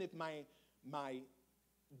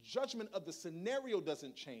judgment of the scenario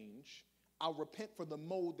doesn't change, I'll repent for the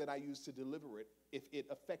mode that I used to deliver it if it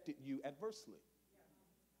affected you adversely.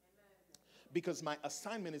 Because my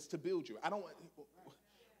assignment is to build you.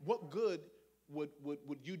 What good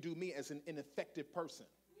would you do me as an ineffective person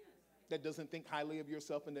that doesn't think highly of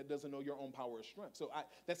yourself and that doesn't know your own power or strength? So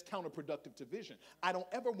that's counterproductive to vision. I don't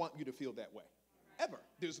ever want you to feel that way, ever.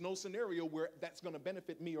 There's no scenario where that's going to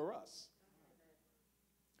benefit me or us.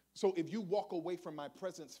 So if you walk away from my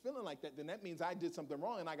presence feeling like that, then that means I did something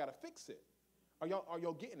wrong and I got to fix it. Are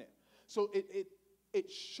y'all getting it? So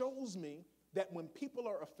it shows me that when people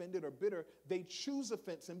are offended or bitter, they choose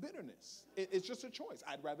offense and bitterness. It's just a choice.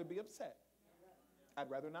 I'd rather be upset. I'd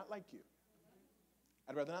rather not like you.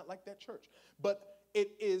 I'd rather not like that church. But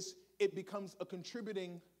it becomes a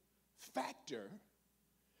contributing factor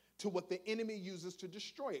to what the enemy uses to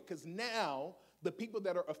destroy it. Because now the people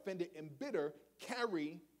that are offended and bitter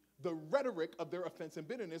carry the rhetoric of their offense and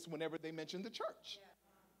bitterness whenever they mention the church.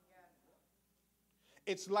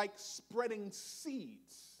 It's like spreading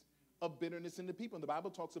seeds of bitterness in the people. And the Bible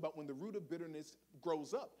talks about when the root of bitterness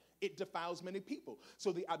grows up, it defiles many people.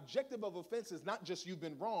 So the objective of offense is not just you've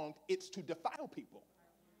been wronged, it's to defile people.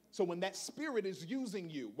 So when that spirit is using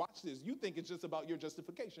you, watch this, you think it's just about your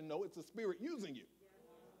justification. No, it's the spirit using you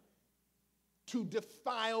to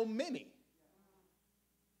defile many.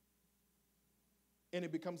 And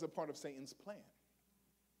it becomes a part of Satan's plan.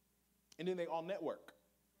 And then they all network.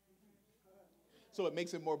 So it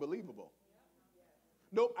makes it more believable.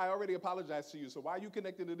 Nope, I already apologized to you, so why are you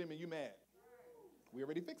connected to them and you mad? We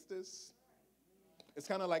already fixed this. It's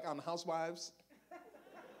kind of like on Housewives.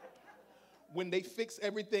 When they fix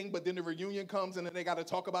everything, but then the reunion comes and then they got to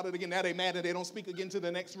talk about it again. Now they mad and they don't speak again to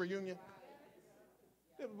the next reunion.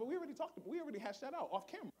 Yeah, but we already hashed that out off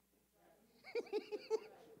camera.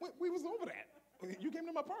 we was over that. You came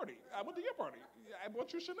to my party. I went to your party. I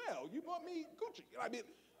bought you Chanel. You bought me Gucci. I mean,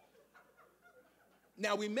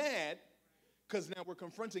 now we mad because now we're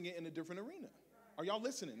confronting it in a different arena. Are y'all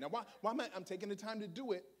listening? Now, why am I'm taking the time to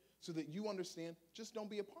do it so that you understand, just don't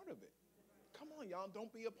be a part of it. Come on, y'all,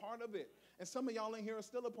 don't be a part of it. And some of y'all in here are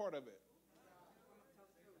still a part of it.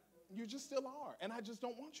 You just still are. And I just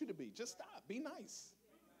don't want you to be. Just stop. Be nice.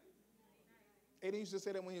 Aiden used to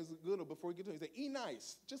say that when he was little before he get to it. He said, "E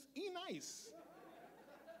nice." Just E nice.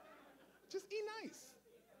 Just E nice.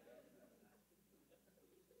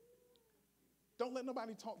 Don't let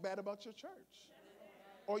nobody talk bad about your church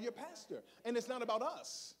or your pastor. And it's not about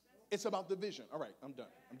us. It's about the vision. All right, I'm done.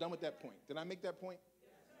 I'm done with that point. Did I make that point?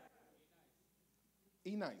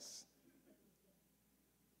 E nice.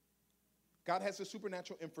 God has a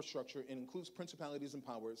supernatural infrastructure. It includes principalities and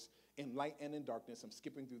powers in light and in darkness. I'm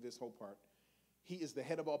skipping through this whole part. He is the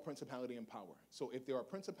head of all principality and power. So if there are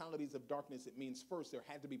principalities of darkness, it means first there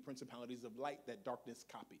had to be principalities of light that darkness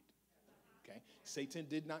copied. Okay? Satan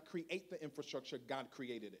did not create the infrastructure. God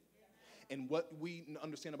created it. And what we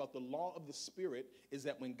understand about the law of the Spirit is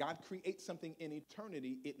that when God creates something in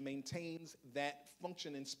eternity, it maintains that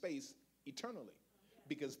function in space eternally.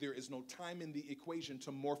 Because there is no time in the equation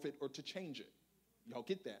to morph it or to change it. Y'all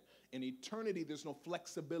get that? In eternity, there's no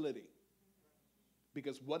flexibility.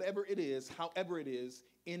 Because whatever it is, however it is,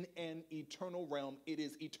 in an eternal realm, it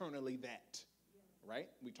is eternally that. Right?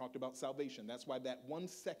 We talked about salvation. That's why that 1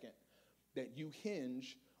 second that you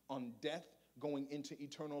hinge on death going into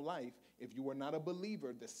eternal life, if you are not a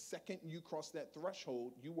believer, the second you cross that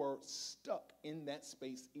threshold, you are stuck in that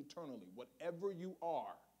space eternally. Whatever you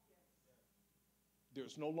are,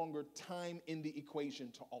 there's no longer time in the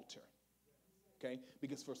equation to alter. Okay?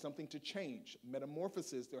 Because for something to change,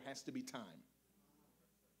 metamorphosis, there has to be time.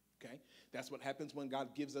 Okay? That's what happens when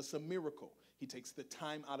God gives us a miracle. He takes the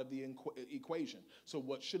time out of the equation. So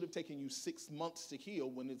what should have taken you 6 months to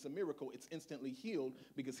heal, when it's a miracle, it's instantly healed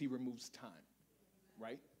because he removes time,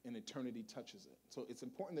 right? And eternity touches it. So it's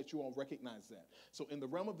important that you all recognize that. So in the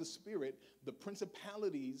realm of the spirit, the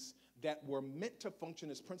principalities that were meant to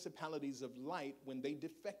function as principalities of light, when they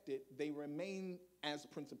defected, they remain as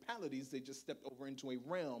principalities. They just stepped over into a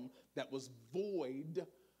realm that was void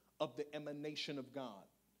of the emanation of God.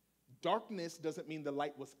 Darkness doesn't mean the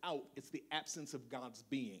light was out. It's the absence of God's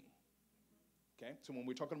being. Okay? So when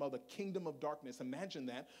we're talking about the kingdom of darkness, imagine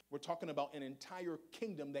that. We're talking about an entire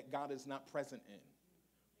kingdom that God is not present in.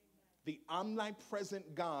 The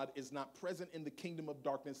omnipresent God is not present in the kingdom of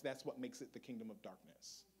darkness. That's what makes it the kingdom of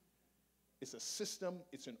darkness. It's a system,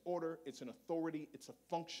 it's an order, it's an authority, it's a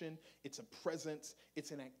function, it's a presence, it's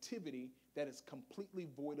an activity that is completely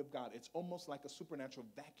void of God. It's almost like a supernatural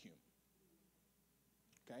vacuum.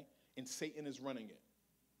 Okay? And Satan is running it.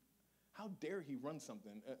 How dare he run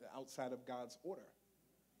something outside of God's order?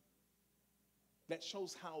 That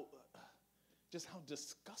shows how, just how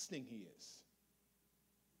disgusting he is.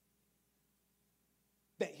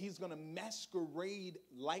 That he's going to masquerade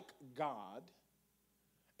like God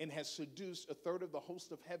and has seduced a third of the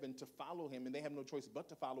host of heaven to follow him, and they have no choice but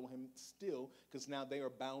to follow him still, because now they are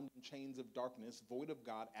bound in chains of darkness, void of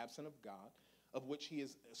God, absent of God, of which he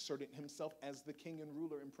has asserted himself as the king and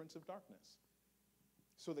ruler and prince of darkness.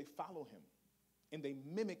 So they follow him, and they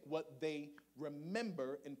mimic what they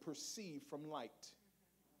remember and perceive from light.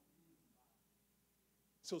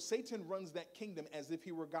 So Satan runs that kingdom as if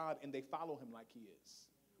he were God, and they follow him like he is.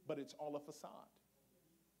 But it's all a facade.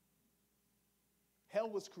 Hell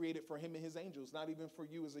was created for him and his angels, not even for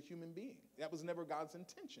you as a human being. That was never God's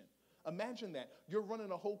intention. Imagine that. You're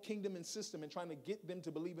running a whole kingdom and system and trying to get them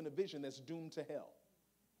to believe in a vision that's doomed to hell.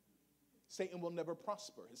 Satan will never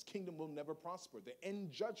prosper. His kingdom will never prosper. The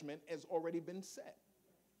end judgment has already been set.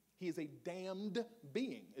 He is a damned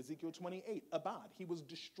being. Ezekiel 28, Abad. He was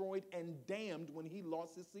destroyed and damned when he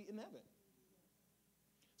lost his seat in heaven.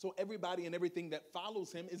 So everybody and everything that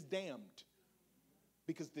follows him is damned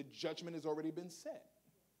because the judgment has already been set.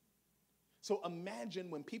 So imagine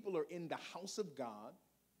when people are in the house of God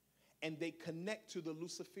and they connect to the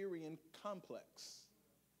Luciferian complex,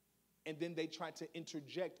 and then they try to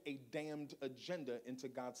interject a damned agenda into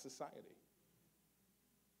God's society.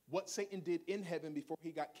 What Satan did in heaven before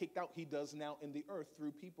he got kicked out, he does now in the earth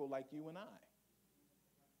through people like you and I.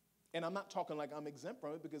 And I'm not talking like I'm exempt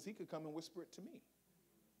from it, because he could come and whisper it to me.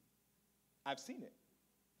 I've seen it.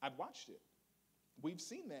 I've watched it. We've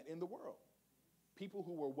seen that in the world. People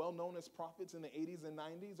who were well known as prophets in the 80s and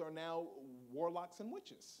 90s are now warlocks and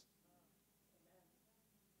witches.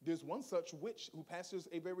 There's one such witch who pastors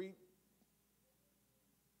a very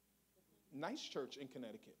nice church in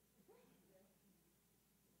Connecticut.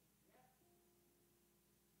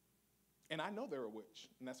 And I know they're a witch,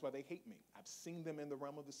 and that's why they hate me. I've seen them in the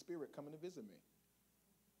realm of the spirit coming to visit me.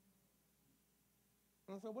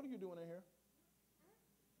 And I said, what are you doing in here?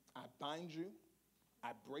 I bind you.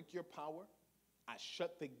 I break your power. I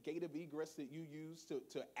shut the gate of egress that you use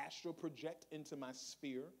to astral project into my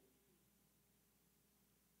sphere.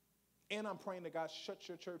 And I'm praying to God, shut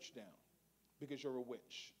your church down because you're a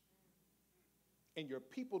witch. And your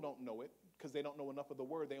people don't know it because they don't know enough of the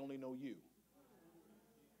word. They only know you.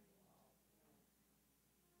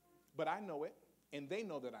 But I know it, and they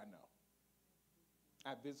know that I know.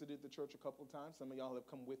 I visited the church a couple of times. Some of y'all have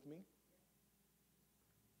come with me.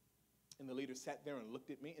 And the leader sat there and looked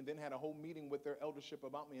at me and then had a whole meeting with their eldership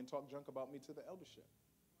about me and talked junk about me to the eldership.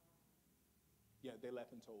 Yeah, they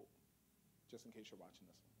left and told, just in case you're watching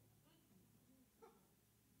this.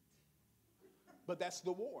 But that's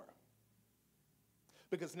the war.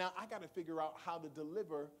 Because now I got to figure out how to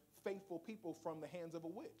deliver faithful people from the hands of a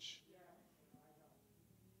witch.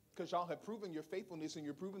 Because y'all have proven your faithfulness, and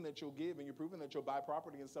you're proving that you'll give, and you're proving that you'll buy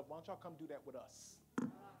property and stuff. Why don't y'all come do that with us?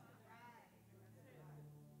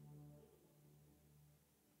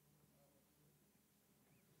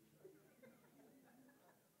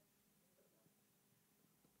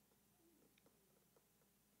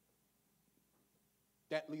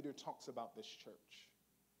 That leader talks about this church.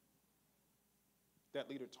 That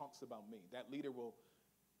leader talks about me. That leader will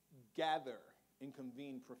gather and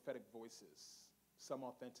convene prophetic voices, some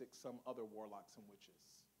authentic, some other warlocks and witches.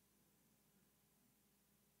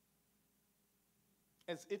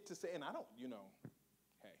 As if to say, and I don't,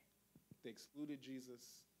 hey, they excluded Jesus.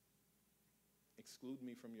 Exclude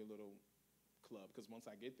me from your little club, because once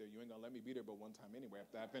I get there, you ain't going to let me be there but one time anyway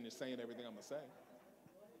after I finish saying everything I'm going to say.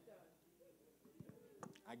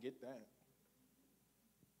 I get that.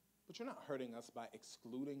 But you're not hurting us by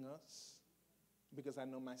excluding us, because I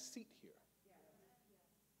know my seat here.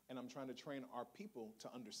 And I'm trying to train our people to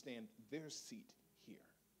understand their seat here.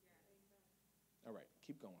 All right,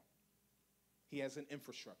 keep going. He has an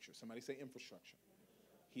infrastructure. Somebody say infrastructure.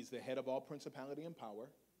 He's the head of all principality and power,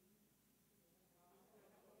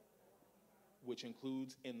 which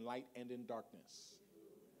includes in light and in darkness.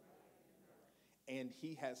 And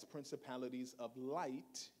he has principalities of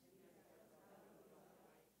light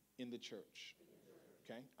in the church.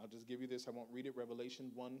 Okay, I'll just give you this. I won't read it.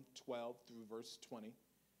 Revelation 1:12 through verse 20.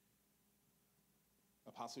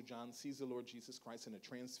 Apostle John sees the Lord Jesus Christ in a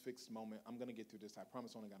transfixed moment. I'm going to get through this. I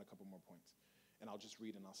promise I only got a couple more points. And I'll just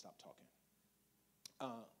read and I'll stop talking.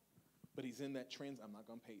 But he's in that I'm not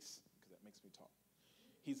going to pace because that makes me talk.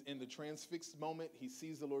 He's in the transfixed moment. He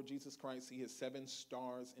sees the Lord Jesus Christ. He has 7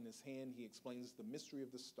 stars in his hand. He explains the mystery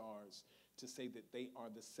of the stars to say that they are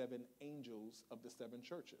the 7 angels of the 7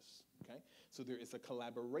 churches. Okay? So there is a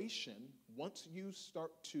collaboration. Once you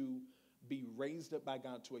start to be raised up by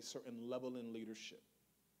God to a certain level in leadership,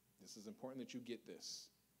 this is important that you get this,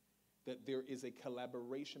 that there is a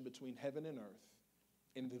collaboration between heaven and earth,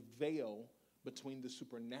 and the veil between the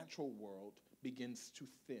supernatural world begins to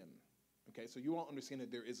thin. Okay, so you all understand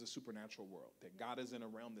that there is a supernatural world, that God is in a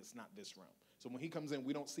realm that's not this realm. So when he comes in,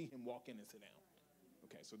 we don't see him walk in and sit down.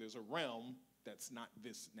 Okay, so there's a realm that's not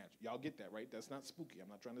this natural. Y'all get that, right? That's not spooky. I'm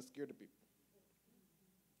not trying to scare the people.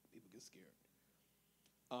 People get scared.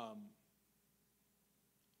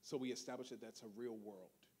 So we establish that that's a real world.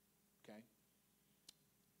 Okay?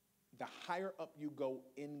 The higher up you go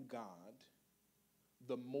in God,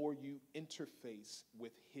 the more you interface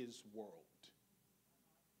with his world.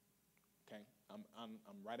 Okay? I'm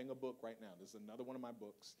writing a book right now. This is another one of my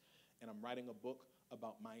books. And I'm writing a book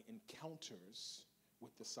about my encounters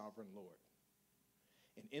with the sovereign Lord.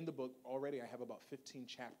 And in the book, already I have about 15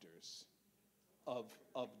 chapters of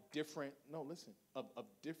different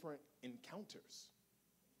encounters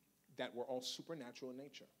that were all supernatural in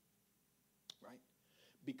nature. Right?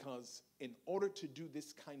 Because in order to do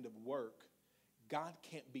this kind of work, God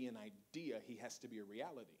can't be an idea. He has to be a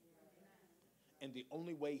reality. And the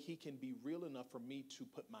only way he can be real enough for me to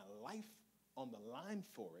put my life on the line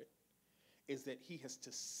for it is that he has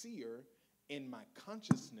to sear in my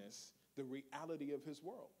consciousness the reality of his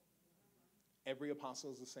world. Every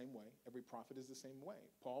apostle is the same way. Every prophet is the same way.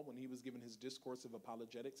 Paul, when he was given his discourse of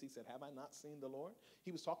apologetics, he said, have I not seen the Lord?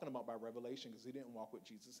 He was talking about by revelation because he didn't walk with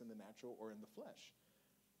Jesus in the natural or in the flesh.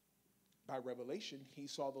 By revelation, he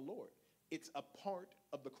saw the Lord. It's a part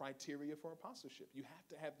of the criteria for apostleship. You have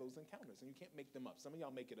to have those encounters, and you can't make them up. Some of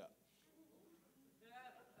y'all make it up.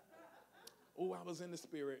 Oh, I was in the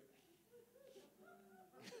spirit.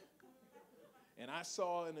 And I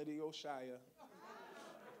saw in the Oshaya.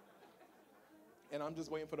 And I'm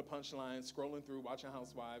just waiting for the punchline, scrolling through, watching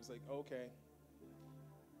Housewives, like, okay.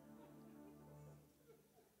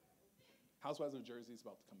 Housewives of Jersey is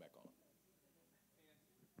about to come back on.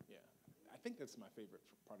 Yeah, I think that's my favorite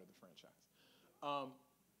part of the franchise.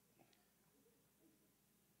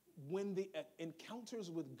 When the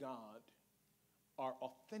encounters with God are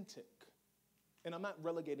authentic, and I'm not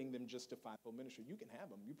relegating them just to fivefold ministry. You can have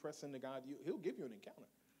them. You press into God, he'll give you an encounter.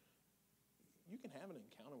 You can have an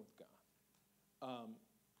encounter with God.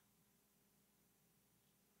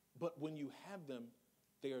 But when you have them,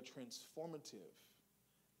 they are transformative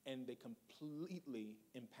and they completely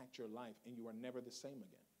impact your life, and you are never the same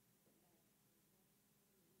again.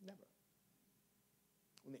 Never.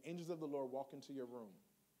 When the angels of the Lord walk into your room,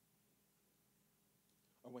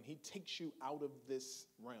 or when he takes you out of this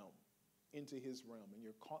realm into his realm and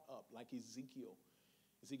you're caught up like Ezekiel.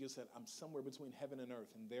 Ezekiel said, I'm somewhere between heaven and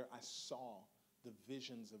earth, and there I saw the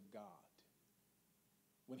visions of God.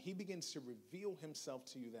 When he begins to reveal himself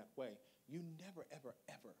to you that way, you never, ever,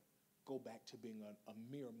 ever go back to being a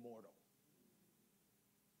mere mortal,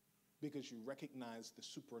 because you recognize the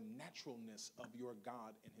supernaturalness of your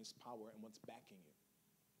God and his power and what's backing you.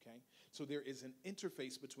 Okay? So there is an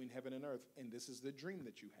interface between heaven and earth, and this is the dream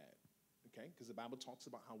that you had. Okay? Because the Bible talks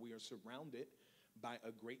about how we are surrounded by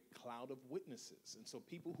a great cloud of witnesses. And so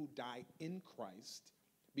people who die in Christ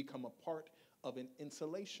become a part of an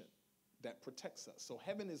insulation. that protects us. So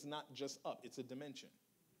heaven is not just up, it's a dimension.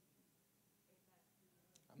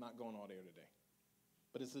 I'm not going all there today.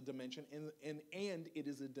 But it's a dimension, and it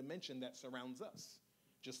is a dimension that surrounds us,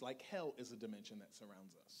 just like hell is a dimension that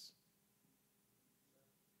surrounds us.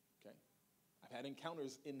 Okay? I've had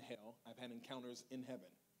encounters in hell. I've had encounters in heaven.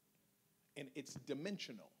 And it's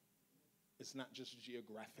dimensional. It's not just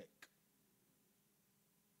geographic.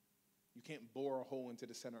 You can't bore a hole into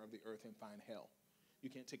the center of the earth and find hell. You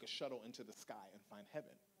can't take a shuttle into the sky and find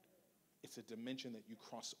heaven. It's a dimension that you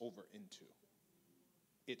cross over into.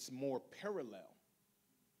 It's more parallel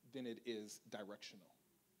than it is directional.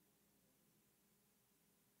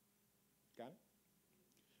 Got it?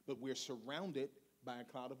 But we're surrounded by a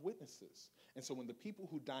cloud of witnesses. And so when the people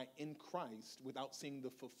who die in Christ, without seeing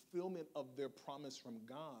the fulfillment of their promise from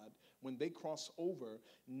God, when they cross over,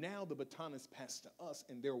 now the baton is passed to us,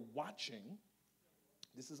 and they're watching.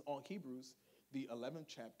 This is all Hebrews, the 11th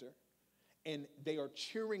chapter. And they are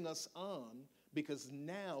cheering us on because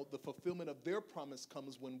now the fulfillment of their promise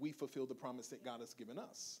comes when we fulfill the promise that God has given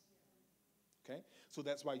us. Okay? So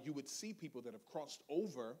that's why you would see people that have crossed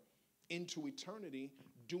over into eternity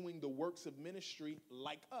doing the works of ministry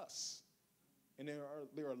like us. And there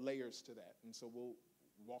are layers to that. And so we'll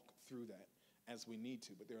walk through that as we need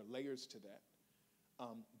to. But there are layers to that.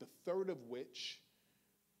 The third of which,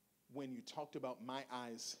 when you talked about my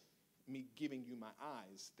eyes, me giving you my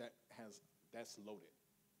eyes, that's loaded.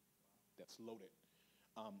 That's loaded.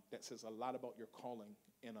 That says a lot about your calling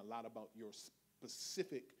and a lot about your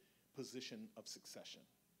specific position of succession.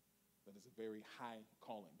 That is a very high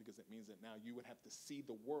calling, because it means that now you would have to see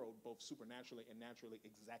the world both supernaturally and naturally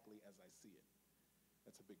exactly as I see it.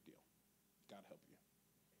 That's a big deal. God help you.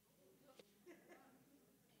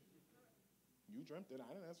 You dreamt it.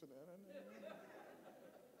 I didn't ask for that.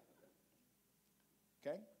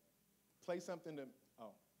 Okay? Play something to,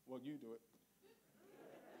 oh, well, you do it.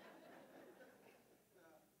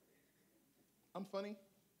 I'm funny.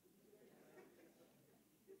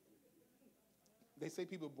 They say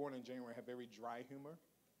people born in January have very dry humor.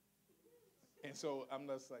 And so I'm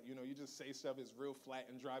just like, you just say stuff that's real flat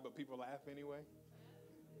and dry, but people laugh anyway.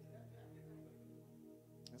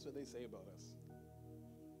 That's what they say about us.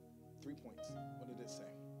 3 points. What did it say?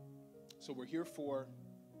 So we're here for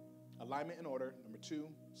alignment and order. Number 2,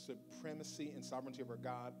 supremacy and sovereignty of our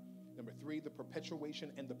God. Number 3, the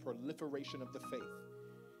perpetuation and the proliferation of the faith.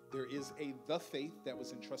 There is the faith that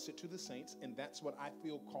was entrusted to the saints, and that's what I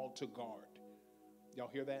feel called to guard. Y'all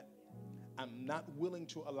hear that? I'm not willing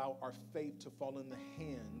to allow our faith to fall in the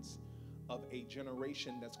hands of a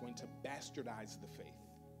generation that's going to bastardize the faith.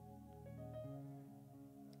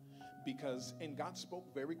 Because, and God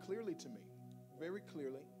spoke very clearly to me, very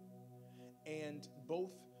clearly, and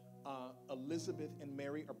both Elizabeth and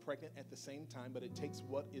Mary are pregnant at the same time, but it takes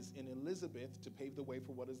what is in Elizabeth to pave the way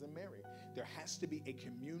for what is in Mary. There has to be a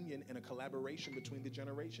communion and a collaboration between the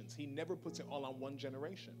generations. He never puts it all on one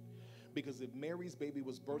generation. Because if Mary's baby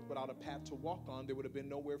was birthed without a path to walk on, there would have been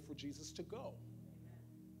nowhere for Jesus to go.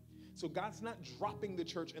 So God's not dropping the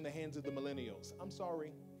church in the hands of the millennials. I'm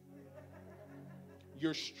sorry.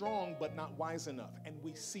 You're strong, but not wise enough. And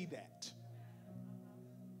we see that.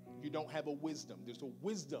 You don't have a wisdom. There's a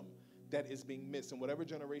wisdom that is being missed in whatever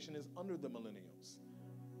generation is under the millennials.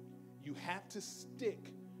 You have to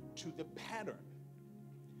stick to the pattern.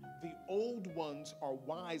 The old ones are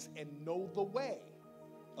wise and know the way.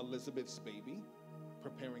 Elizabeth's baby,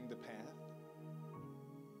 preparing the path.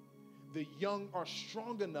 The young are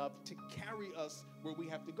strong enough to carry us where we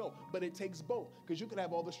have to go. But it takes both, because you could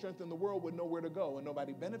have all the strength in the world with nowhere to go, and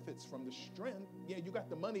nobody benefits from the strength. Yeah, you got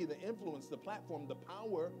the money, the influence, the platform, the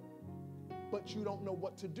power, but you don't know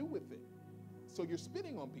what to do with it. So you're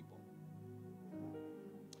spitting on people,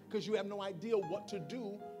 because you have no idea what to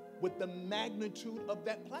do with the magnitude of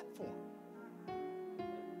that platform.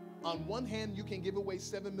 On one hand, you can give away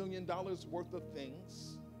 $7 million worth of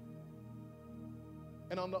things.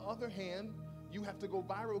 And on the other hand, you have to go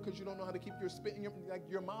viral because you don't know how to keep your spit in like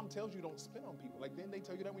your mom tells you don't spit on people. Like, didn't they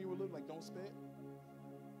tell you that when you were little? Like, don't spit?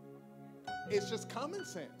 It's just common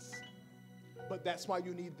sense. But that's why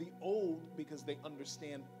you need the old, because they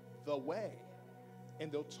understand the way.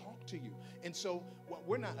 And they'll talk to you. And so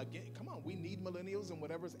we're not, again, come on, we need millennials and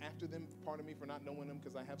whatever's after them. Pardon me for not knowing them,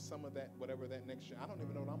 because I have some of that, whatever that next year. I don't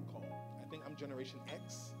even know what I'm called. I think I'm Generation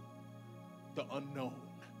X, the unknown.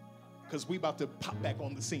 Because we about to pop back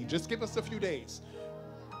on the scene. Just give us a few days.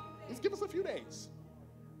 Just give us a few days.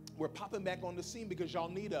 We're popping back on the scene because y'all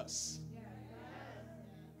need us.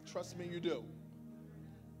 Trust me, you do.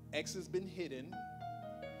 X has been hidden,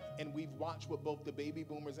 and we've watched what both the baby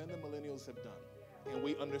boomers and the millennials have done. And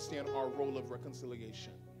we understand our role of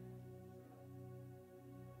reconciliation.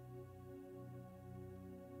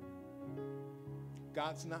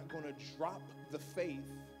 God's not going to drop the faith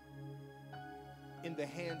in the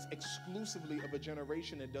hands exclusively of a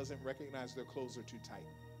generation that doesn't recognize their clothes are too tight.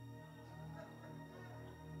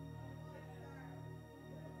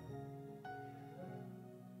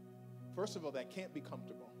 First of all, that can't be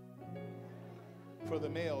comfortable for the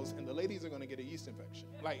males, and the ladies are going to get a yeast infection.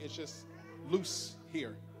 Like, it's just loose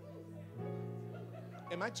here.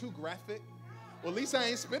 Am I too graphic? Well, at least I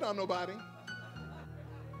ain't spit on nobody.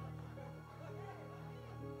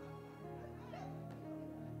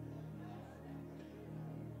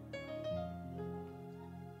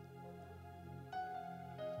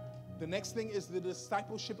 The next thing is the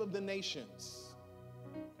discipleship of the nations.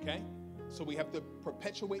 Okay? So we have to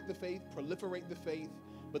perpetuate the faith, proliferate the faith,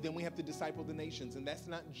 but then we have to disciple the nations. And that's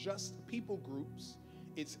not just people groups,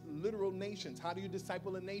 it's literal nations. How do you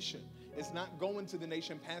disciple a nation? It's not going to the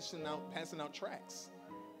nation passing out tracts.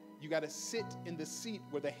 You got to sit in the seat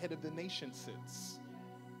where the head of the nation sits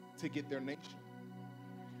to get their nation.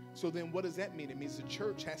 So then what does that mean? It means the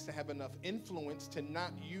church has to have enough influence to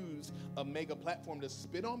not use a mega platform to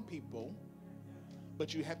spit on people,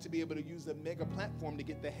 but you have to be able to use a mega platform to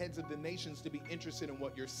get the heads of the nations to be interested in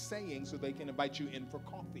what you're saying so they can invite you in for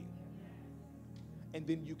coffee. And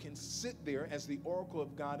then you can sit there as the oracle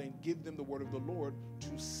of God and give them the word of the Lord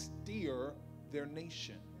to steer their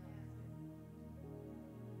nation.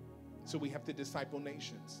 So we have to disciple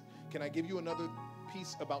nations. Can I give you another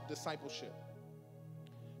piece about discipleship?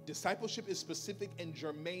 Discipleship is specific and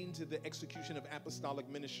germane to the execution of apostolic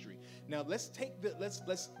ministry. Now let's take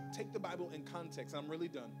the Bible in context. I'm really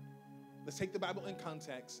done. Let's take the Bible in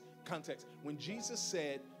context. When Jesus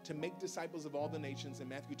said to make disciples of all the nations in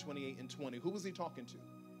Matthew 28 and 20, who was he talking to?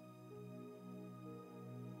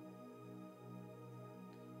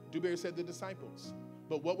 Dewberry said the disciples.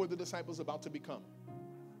 But what were the disciples about to become?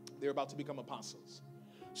 They're about to become apostles.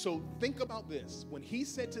 So think about this. When he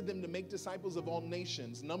said to them to make disciples of all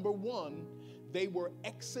nations, number one, they were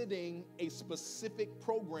exiting a specific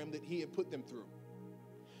program that he had put them through.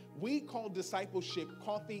 We call discipleship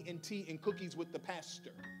coffee and tea and cookies with the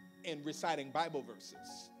pastor and reciting Bible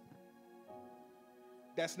verses.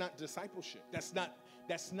 That's not discipleship. That's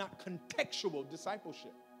not contextual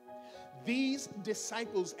discipleship. These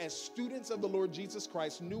disciples, as students of the Lord Jesus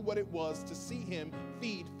Christ, knew what it was to see him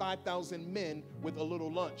feed 5,000 men with a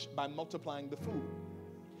little lunch by multiplying the food.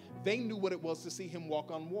 They knew what it was to see him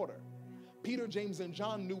walk on water. Peter, James, and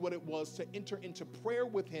John knew what it was to enter into prayer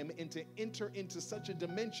with him and to enter into such a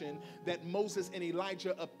dimension that Moses and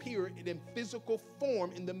Elijah appeared in physical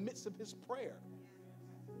form in the midst of his prayer.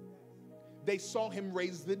 They saw him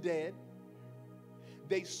raise the dead.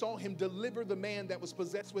 They saw him deliver the man that was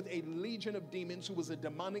possessed with a legion of demons, who was a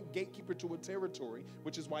demonic gatekeeper to a territory,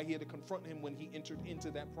 which is why he had to confront him when he entered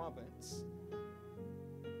into that province.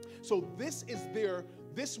 So this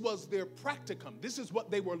was their practicum. This is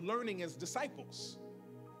what they were learning as disciples.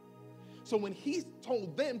 So when he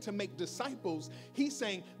told them to make disciples, he's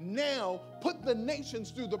saying, now put the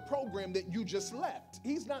nations through the program that you just left.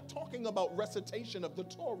 He's not talking about recitation of the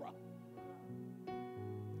Torah.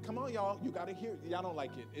 Come on, y'all. You got to hear. Y'all don't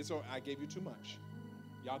like it. I gave you too much.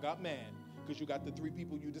 Y'all got mad because you got the 3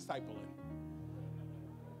 people you discipling.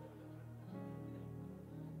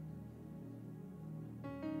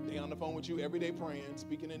 They on the phone with you every day praying,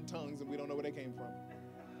 speaking in tongues, and we don't know where they came from.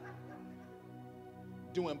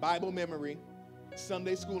 Doing Bible memory,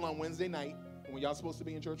 Sunday school on Wednesday night, when y'all supposed to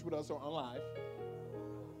be in church with us or on live.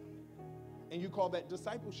 And you call that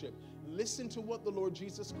discipleship. Listen to what the Lord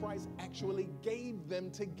Jesus Christ actually gave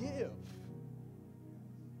them to give.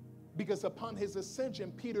 Because upon his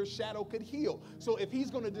ascension, Peter's shadow could heal. So if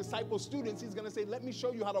he's going to disciple students, he's going to say, let me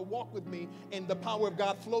show you how to walk with me and the power of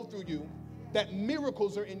God flow through you. That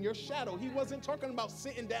miracles are in your shadow. He wasn't talking about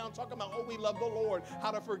sitting down, talking about, oh, we love the Lord,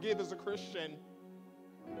 how to forgive as a Christian.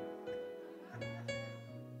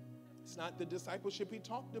 It's not the discipleship he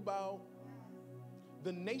talked about.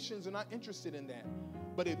 The nations are not interested in that.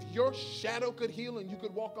 But if your shadow could heal and you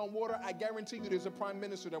could walk on water, I guarantee you there's a prime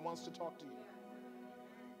minister that wants to talk to you.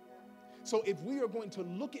 So if we are going to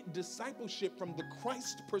look at discipleship from the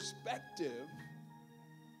Christ perspective,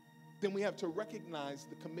 then we have to recognize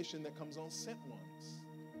the commission that comes on sent ones.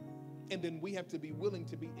 And then we have to be willing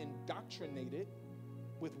to be indoctrinated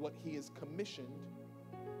with what he has commissioned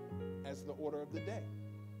as the order of the day.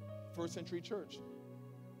 First century church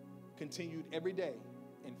continued every day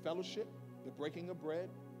in fellowship, the breaking of bread,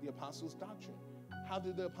 the apostles' doctrine. How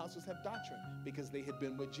did the apostles have doctrine? Because they had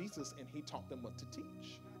been with Jesus and he taught them what to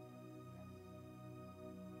teach.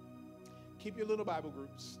 Keep your little Bible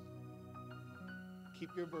groups.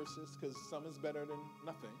 Keep your verses, because some is better than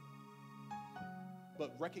nothing.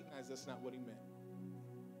 But recognize that's not what he meant.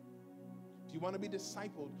 If you want to be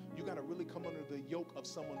discipled, you got to really come under the yoke of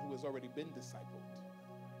someone who has already been discipled.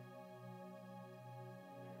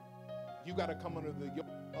 You got to come under the yoke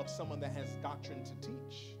of someone that has doctrine to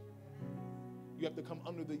teach. You have to come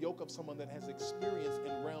under the yoke of someone that has experience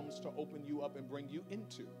in realms to open you up and bring you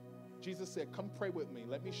into. Jesus said, come pray with me.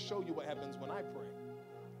 Let me show you what happens when I pray.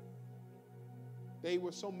 They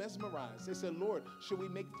were so mesmerized. They said, Lord, should we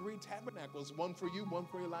make 3 tabernacles? One for you, one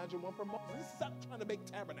for Elijah, one for Moses. Stop trying to make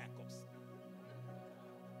tabernacles.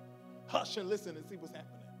 Hush and listen and see what's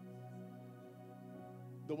happening.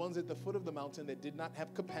 The ones at the foot of the mountain that did not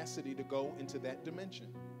have capacity to go into that dimension,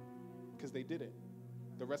 because they did it.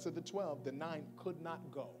 The rest of the 12, the 9, could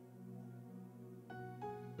not go.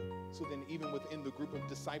 So then even within the group of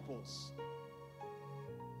disciples,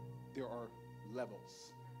 there are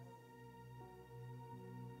levels.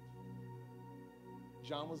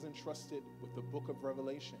 John was entrusted with the book of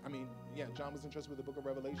Revelation. John was entrusted with the book of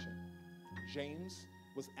Revelation. James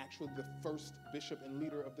was actually the first bishop and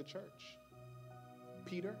leader of the church.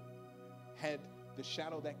 Peter had the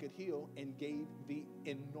shadow that could heal and gave the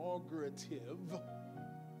inaugurative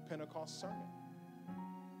Pentecost sermon.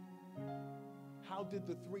 How did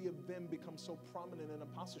the 3 of them become so prominent in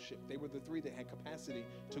apostleship? They were the 3 that had capacity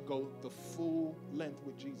to go the full length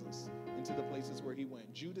with Jesus into the places where he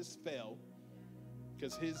went. Judas fell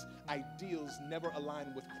because his ideals never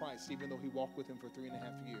aligned with Christ, even though he walked with him for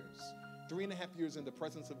 3.5 years. 3.5 years in the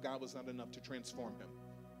presence of God was not enough to transform him.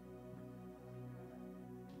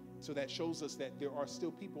 So that shows us that there are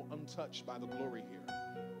still people untouched by the glory here.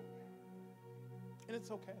 And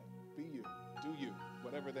it's okay. Be you. Do you.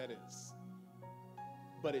 Whatever that is.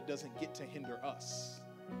 But it doesn't get to hinder us.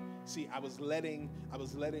 See, I was letting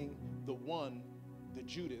the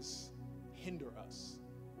Judas, hinder us.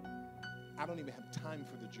 I don't even have time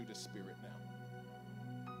for the Judas spirit now.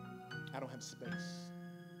 I don't have space.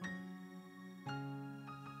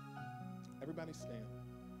 Everybody stand.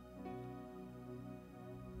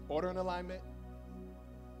 Order and alignment,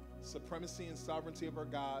 supremacy and sovereignty of our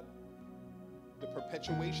God, the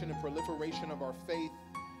perpetuation and proliferation of our faith,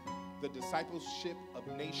 the discipleship of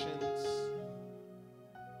nations,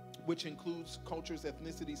 which includes cultures,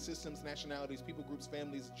 ethnicities, systems, nationalities, people groups,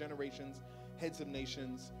 families, generations, heads of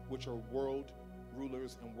nations, which are world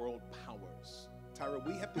rulers and world powers. Tyra,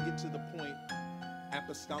 we have to get to the point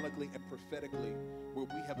apostolically and prophetically where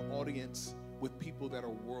we have audience with people that are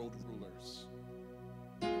world rulers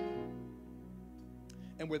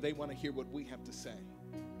and where they want to hear what we have to say,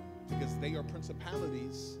 because they are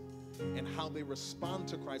principalities, and how they respond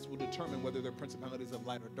to Christ will determine whether they're principalities of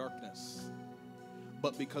light or darkness.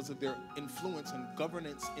 But because of their influence and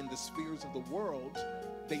governance in the spheres of the world,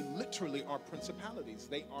 they literally are principalities.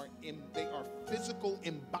 They are physical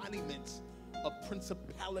embodiments of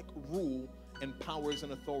principalic rule and powers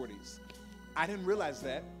and authorities. I didn't realize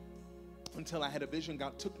that until I had a vision.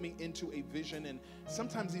 God took me into a vision, and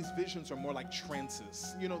sometimes these visions are more like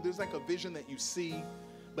trances. You know, there's like a vision that you see,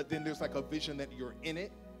 but then there's like a vision that you're in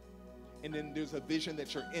it. And then there's a vision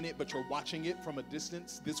that you're in it, but you're watching it from a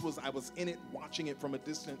distance. I was in it, watching it from a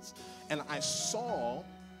distance. And I saw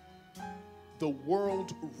the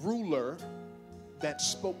world ruler that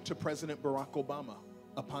spoke to President Barack Obama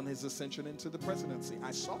upon his ascension into the presidency.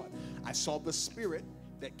 I saw it. I saw the spirit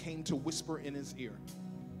that came to whisper in his ear.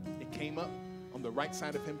 It came up on the right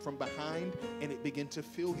side of him from behind, and it began to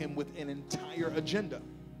fill him with an entire agenda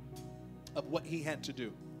of what he had to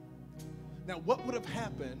do. Now, what would have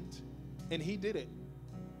happened? And he did it.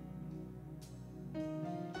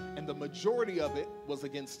 And the majority of it was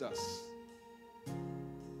against us.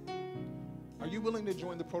 Are you willing to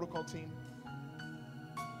join the protocol team?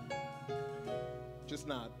 Just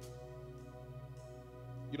nod.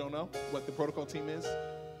 You don't know what the protocol team is?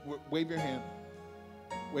 Wave your hand.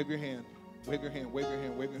 Wave your hand. Wave your hand. Wave your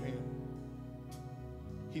hand. Wave your hand.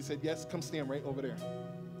 He said, yes, come stand right over there.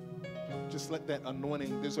 Just let that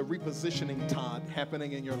anointing, there's a repositioning, Todd,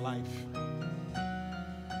 happening in your life.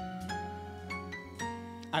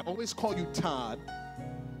 I always call you Todd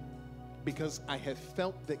because I have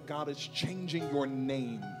felt that God is changing your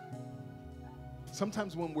name.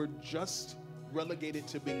 Sometimes when we're just relegated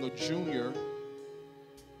to being a junior,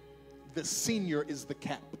 the senior is the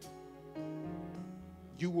cap.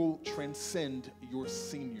 You will transcend your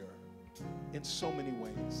senior in so many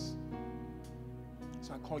ways.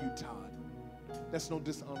 So I call you Todd. That's no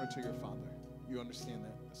dishonor to your father. You understand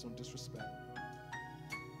that? That's no disrespect.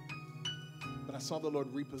 But I saw the Lord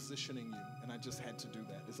repositioning you, and I just had to do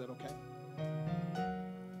that. Is that okay?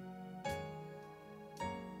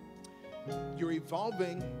 You're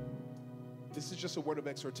evolving. This is just a word of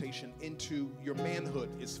exhortation into your manhood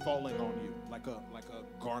is falling on you like a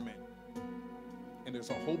garment. And there's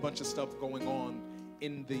a whole bunch of stuff going on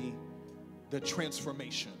in the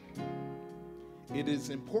transformation. It is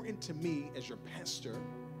important to me as your pastor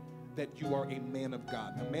that you are a man of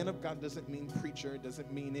God. A man of God doesn't mean preacher. It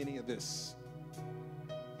doesn't mean any of this.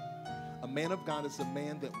 A man of God is a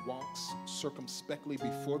man that walks circumspectly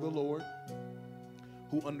before the Lord,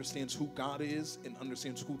 who understands who God is and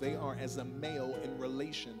understands who they are as a male in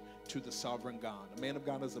relation to the sovereign God. A man of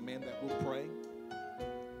God is a man that will pray,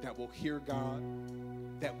 that will hear God,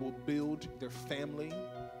 that will build their family,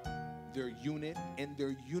 their unit, and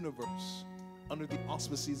their universe under the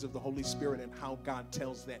auspices of the Holy Spirit and how God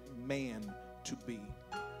tells that man to be.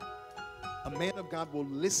 A man of God will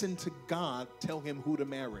listen to God tell him who to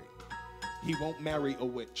marry. He won't marry a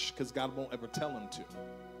witch because God won't ever tell him to.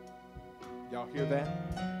 Y'all hear that?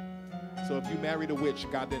 So if you married a witch,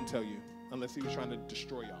 God didn't tell you unless he was trying to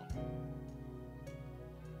destroy y'all.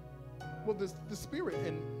 Well, the spirit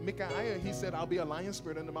in Micaiah, he said, I'll be a lion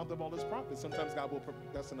spirit in the mouth of all his prophets. Sometimes God will,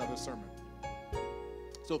 that's another sermon.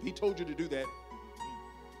 So if he told you to do that,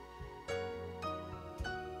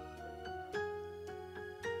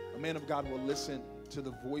 a man of God will listen to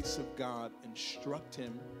the voice of God, instruct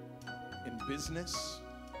him in business,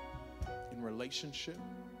 in relationship,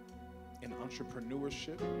 in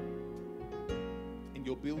entrepreneurship, and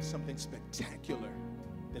you'll build something spectacular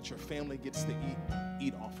that your family gets to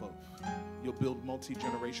eat off of. You'll build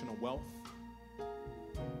multi-generational wealth.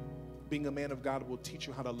 Being a man of God will teach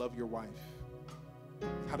you how to love your wife,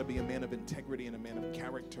 how to be a man of integrity and a man of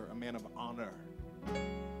character, a man of honor,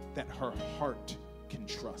 that her heart can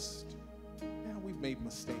trust. Yeah, we've made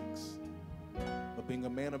mistakes, but being a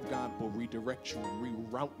man of God will redirect you and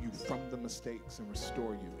reroute you from the mistakes and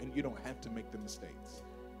restore you, and you don't have to make the mistakes.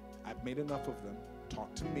 I've made enough of them.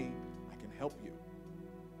 Talk to me. I can help you.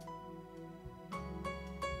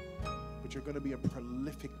 But you're going to be a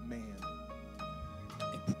prolific man,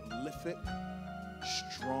 a prolific,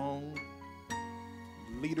 strong,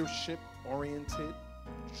 leadership-oriented,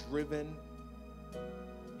 driven.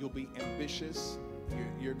 You'll be ambitious.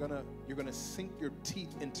 You're gonna sink your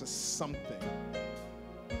teeth into something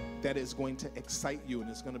that is going to excite you and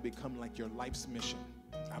it's going to become like your life's mission.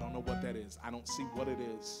 I don't know what that is. I don't see what it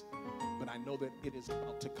is, but I know that it is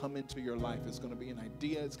about to come into your life. It's going to be an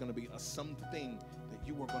idea. It's going to be something that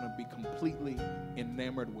you are going to be completely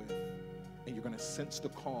enamored with, and you're going to sense the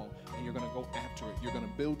call, and you're going to go after it. You're going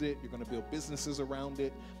to build it. You're going to build businesses around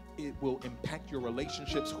it. It will impact your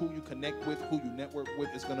relationships. Who you connect with, who you network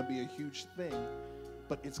with is going to be a huge thing,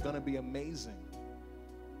 but it's going to be amazing.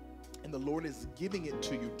 And the Lord is giving it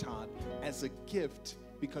to you, Todd, as a gift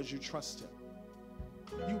because you trust him.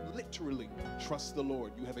 You literally trust the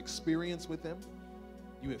Lord. You have experience with him.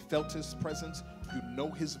 You have felt his presence. You know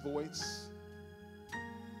his voice.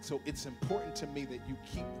 So it's important to me that you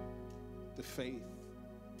keep the faith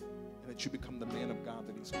and that you become the man of God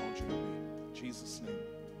that he's called you to be. In Jesus' name.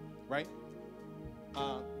 Right?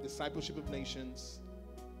 Discipleship of nations.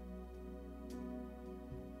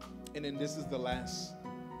 And then this is the last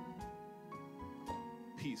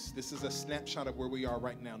piece. This is a snapshot of where we are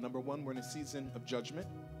right now. Number one, we're in a season of judgment.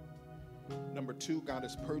 Number two, God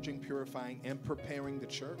is purging, purifying, and preparing the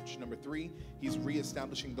church. Number three, he's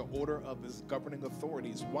reestablishing the order of his governing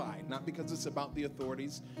authorities. Why? Not because it's about the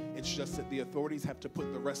authorities. It's just that the authorities have to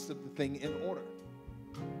put the rest of the thing in order.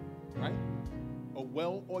 Right? A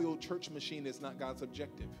well-oiled church machine is not God's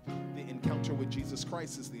objective. The encounter with Jesus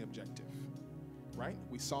Christ is the objective. Right?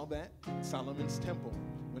 We saw that in Solomon's temple.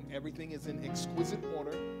 When everything is in exquisite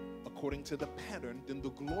order, according to the pattern, then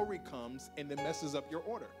the glory comes and it messes up your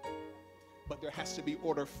order. But there has to be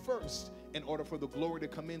order first in order for the glory to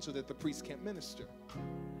come in so that the priest can't minister.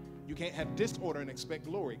 You can't have disorder and expect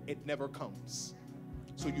glory. It never comes.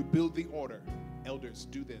 So you build the order. Elders,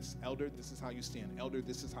 do this. Elder, this is how you stand. Elder,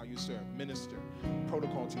 this is how you serve. Minister,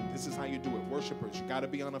 protocol team, this is how you do it. Worshipers, you got to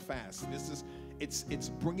be on a fast. It's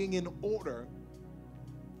bringing in order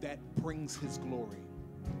that brings his glory.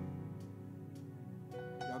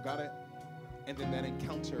 Y'all got it? And then that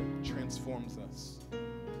encounter transforms us.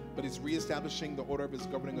 But he's reestablishing the order of his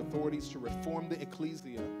governing authorities to reform the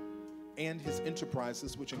ecclesia and his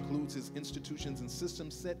enterprises, which includes his institutions and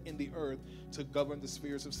systems set in the earth to govern the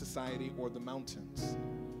spheres of society or the mountains.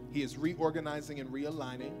 He is reorganizing and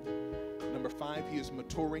realigning. Number five, he is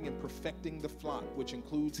maturing and perfecting the flock, which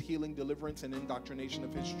includes healing, deliverance, and indoctrination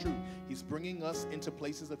of his truth. He's bringing us into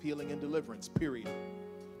places of healing and deliverance, period.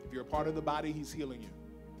 If you're a part of the body, he's healing you.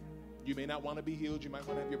 You may not want to be healed. You might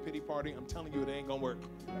want to have your pity party. I'm telling you, it ain't going to work.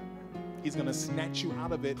 He's going to snatch you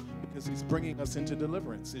out of it because he's bringing us into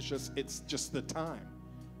deliverance. It's just the time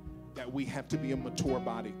that we have to be a mature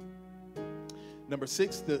body. Number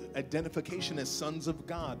 6, the identification as sons of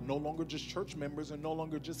God, no longer just church members and no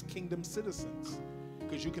longer just kingdom citizens.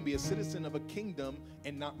 Because you can be a citizen of a kingdom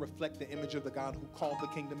and not reflect the image of the God who called the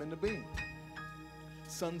kingdom into being.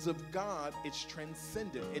 Sons of God, it's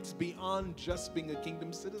transcendent. It's beyond just being a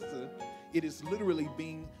kingdom citizen. It is literally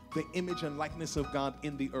being the image and likeness of God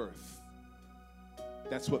in the earth.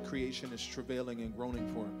 That's what creation is travailing and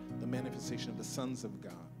groaning for, the manifestation of the sons of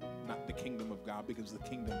God, not the kingdom of God, because the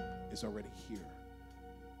kingdom is already here.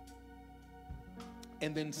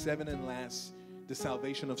 And then 7 and last, the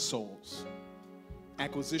salvation of souls.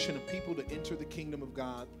 Acquisition of people to enter the kingdom of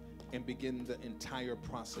God and begin the entire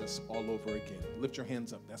process all over again. Lift your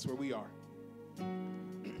hands up. That's where we are.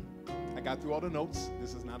 I got through all the notes.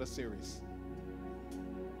 This is not a series.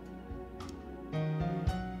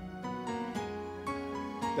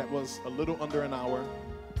 That was a little under an hour.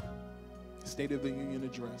 State of the Union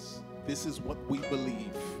address. This is what we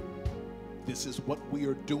believe. This is what we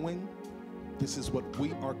are doing. This is what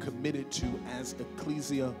we are committed to as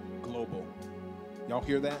Ecclesia Global. Y'all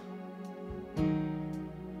hear that?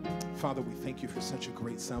 Father, we thank you for such a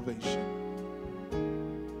great salvation.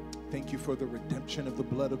 Thank you for the redemption of the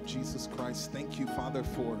blood of Jesus Christ. Thank you, Father,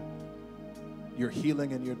 for your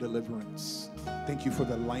healing and your deliverance. Thank you for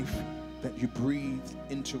the life that you breathed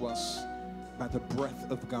into us by the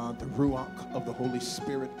breath of God, the Ruach of the Holy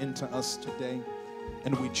Spirit into us today.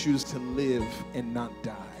 And we choose to live and not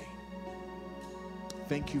die.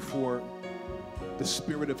 Thank you for the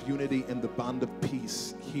spirit of unity and the bond of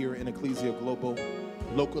peace here in Ecclesia Global,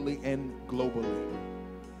 locally and globally.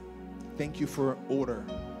 Thank you for order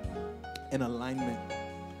and alignment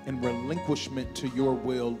and relinquishment to your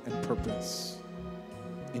will and purpose.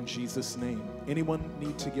 In Jesus' name. Anyone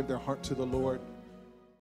need to give their heart to the Lord?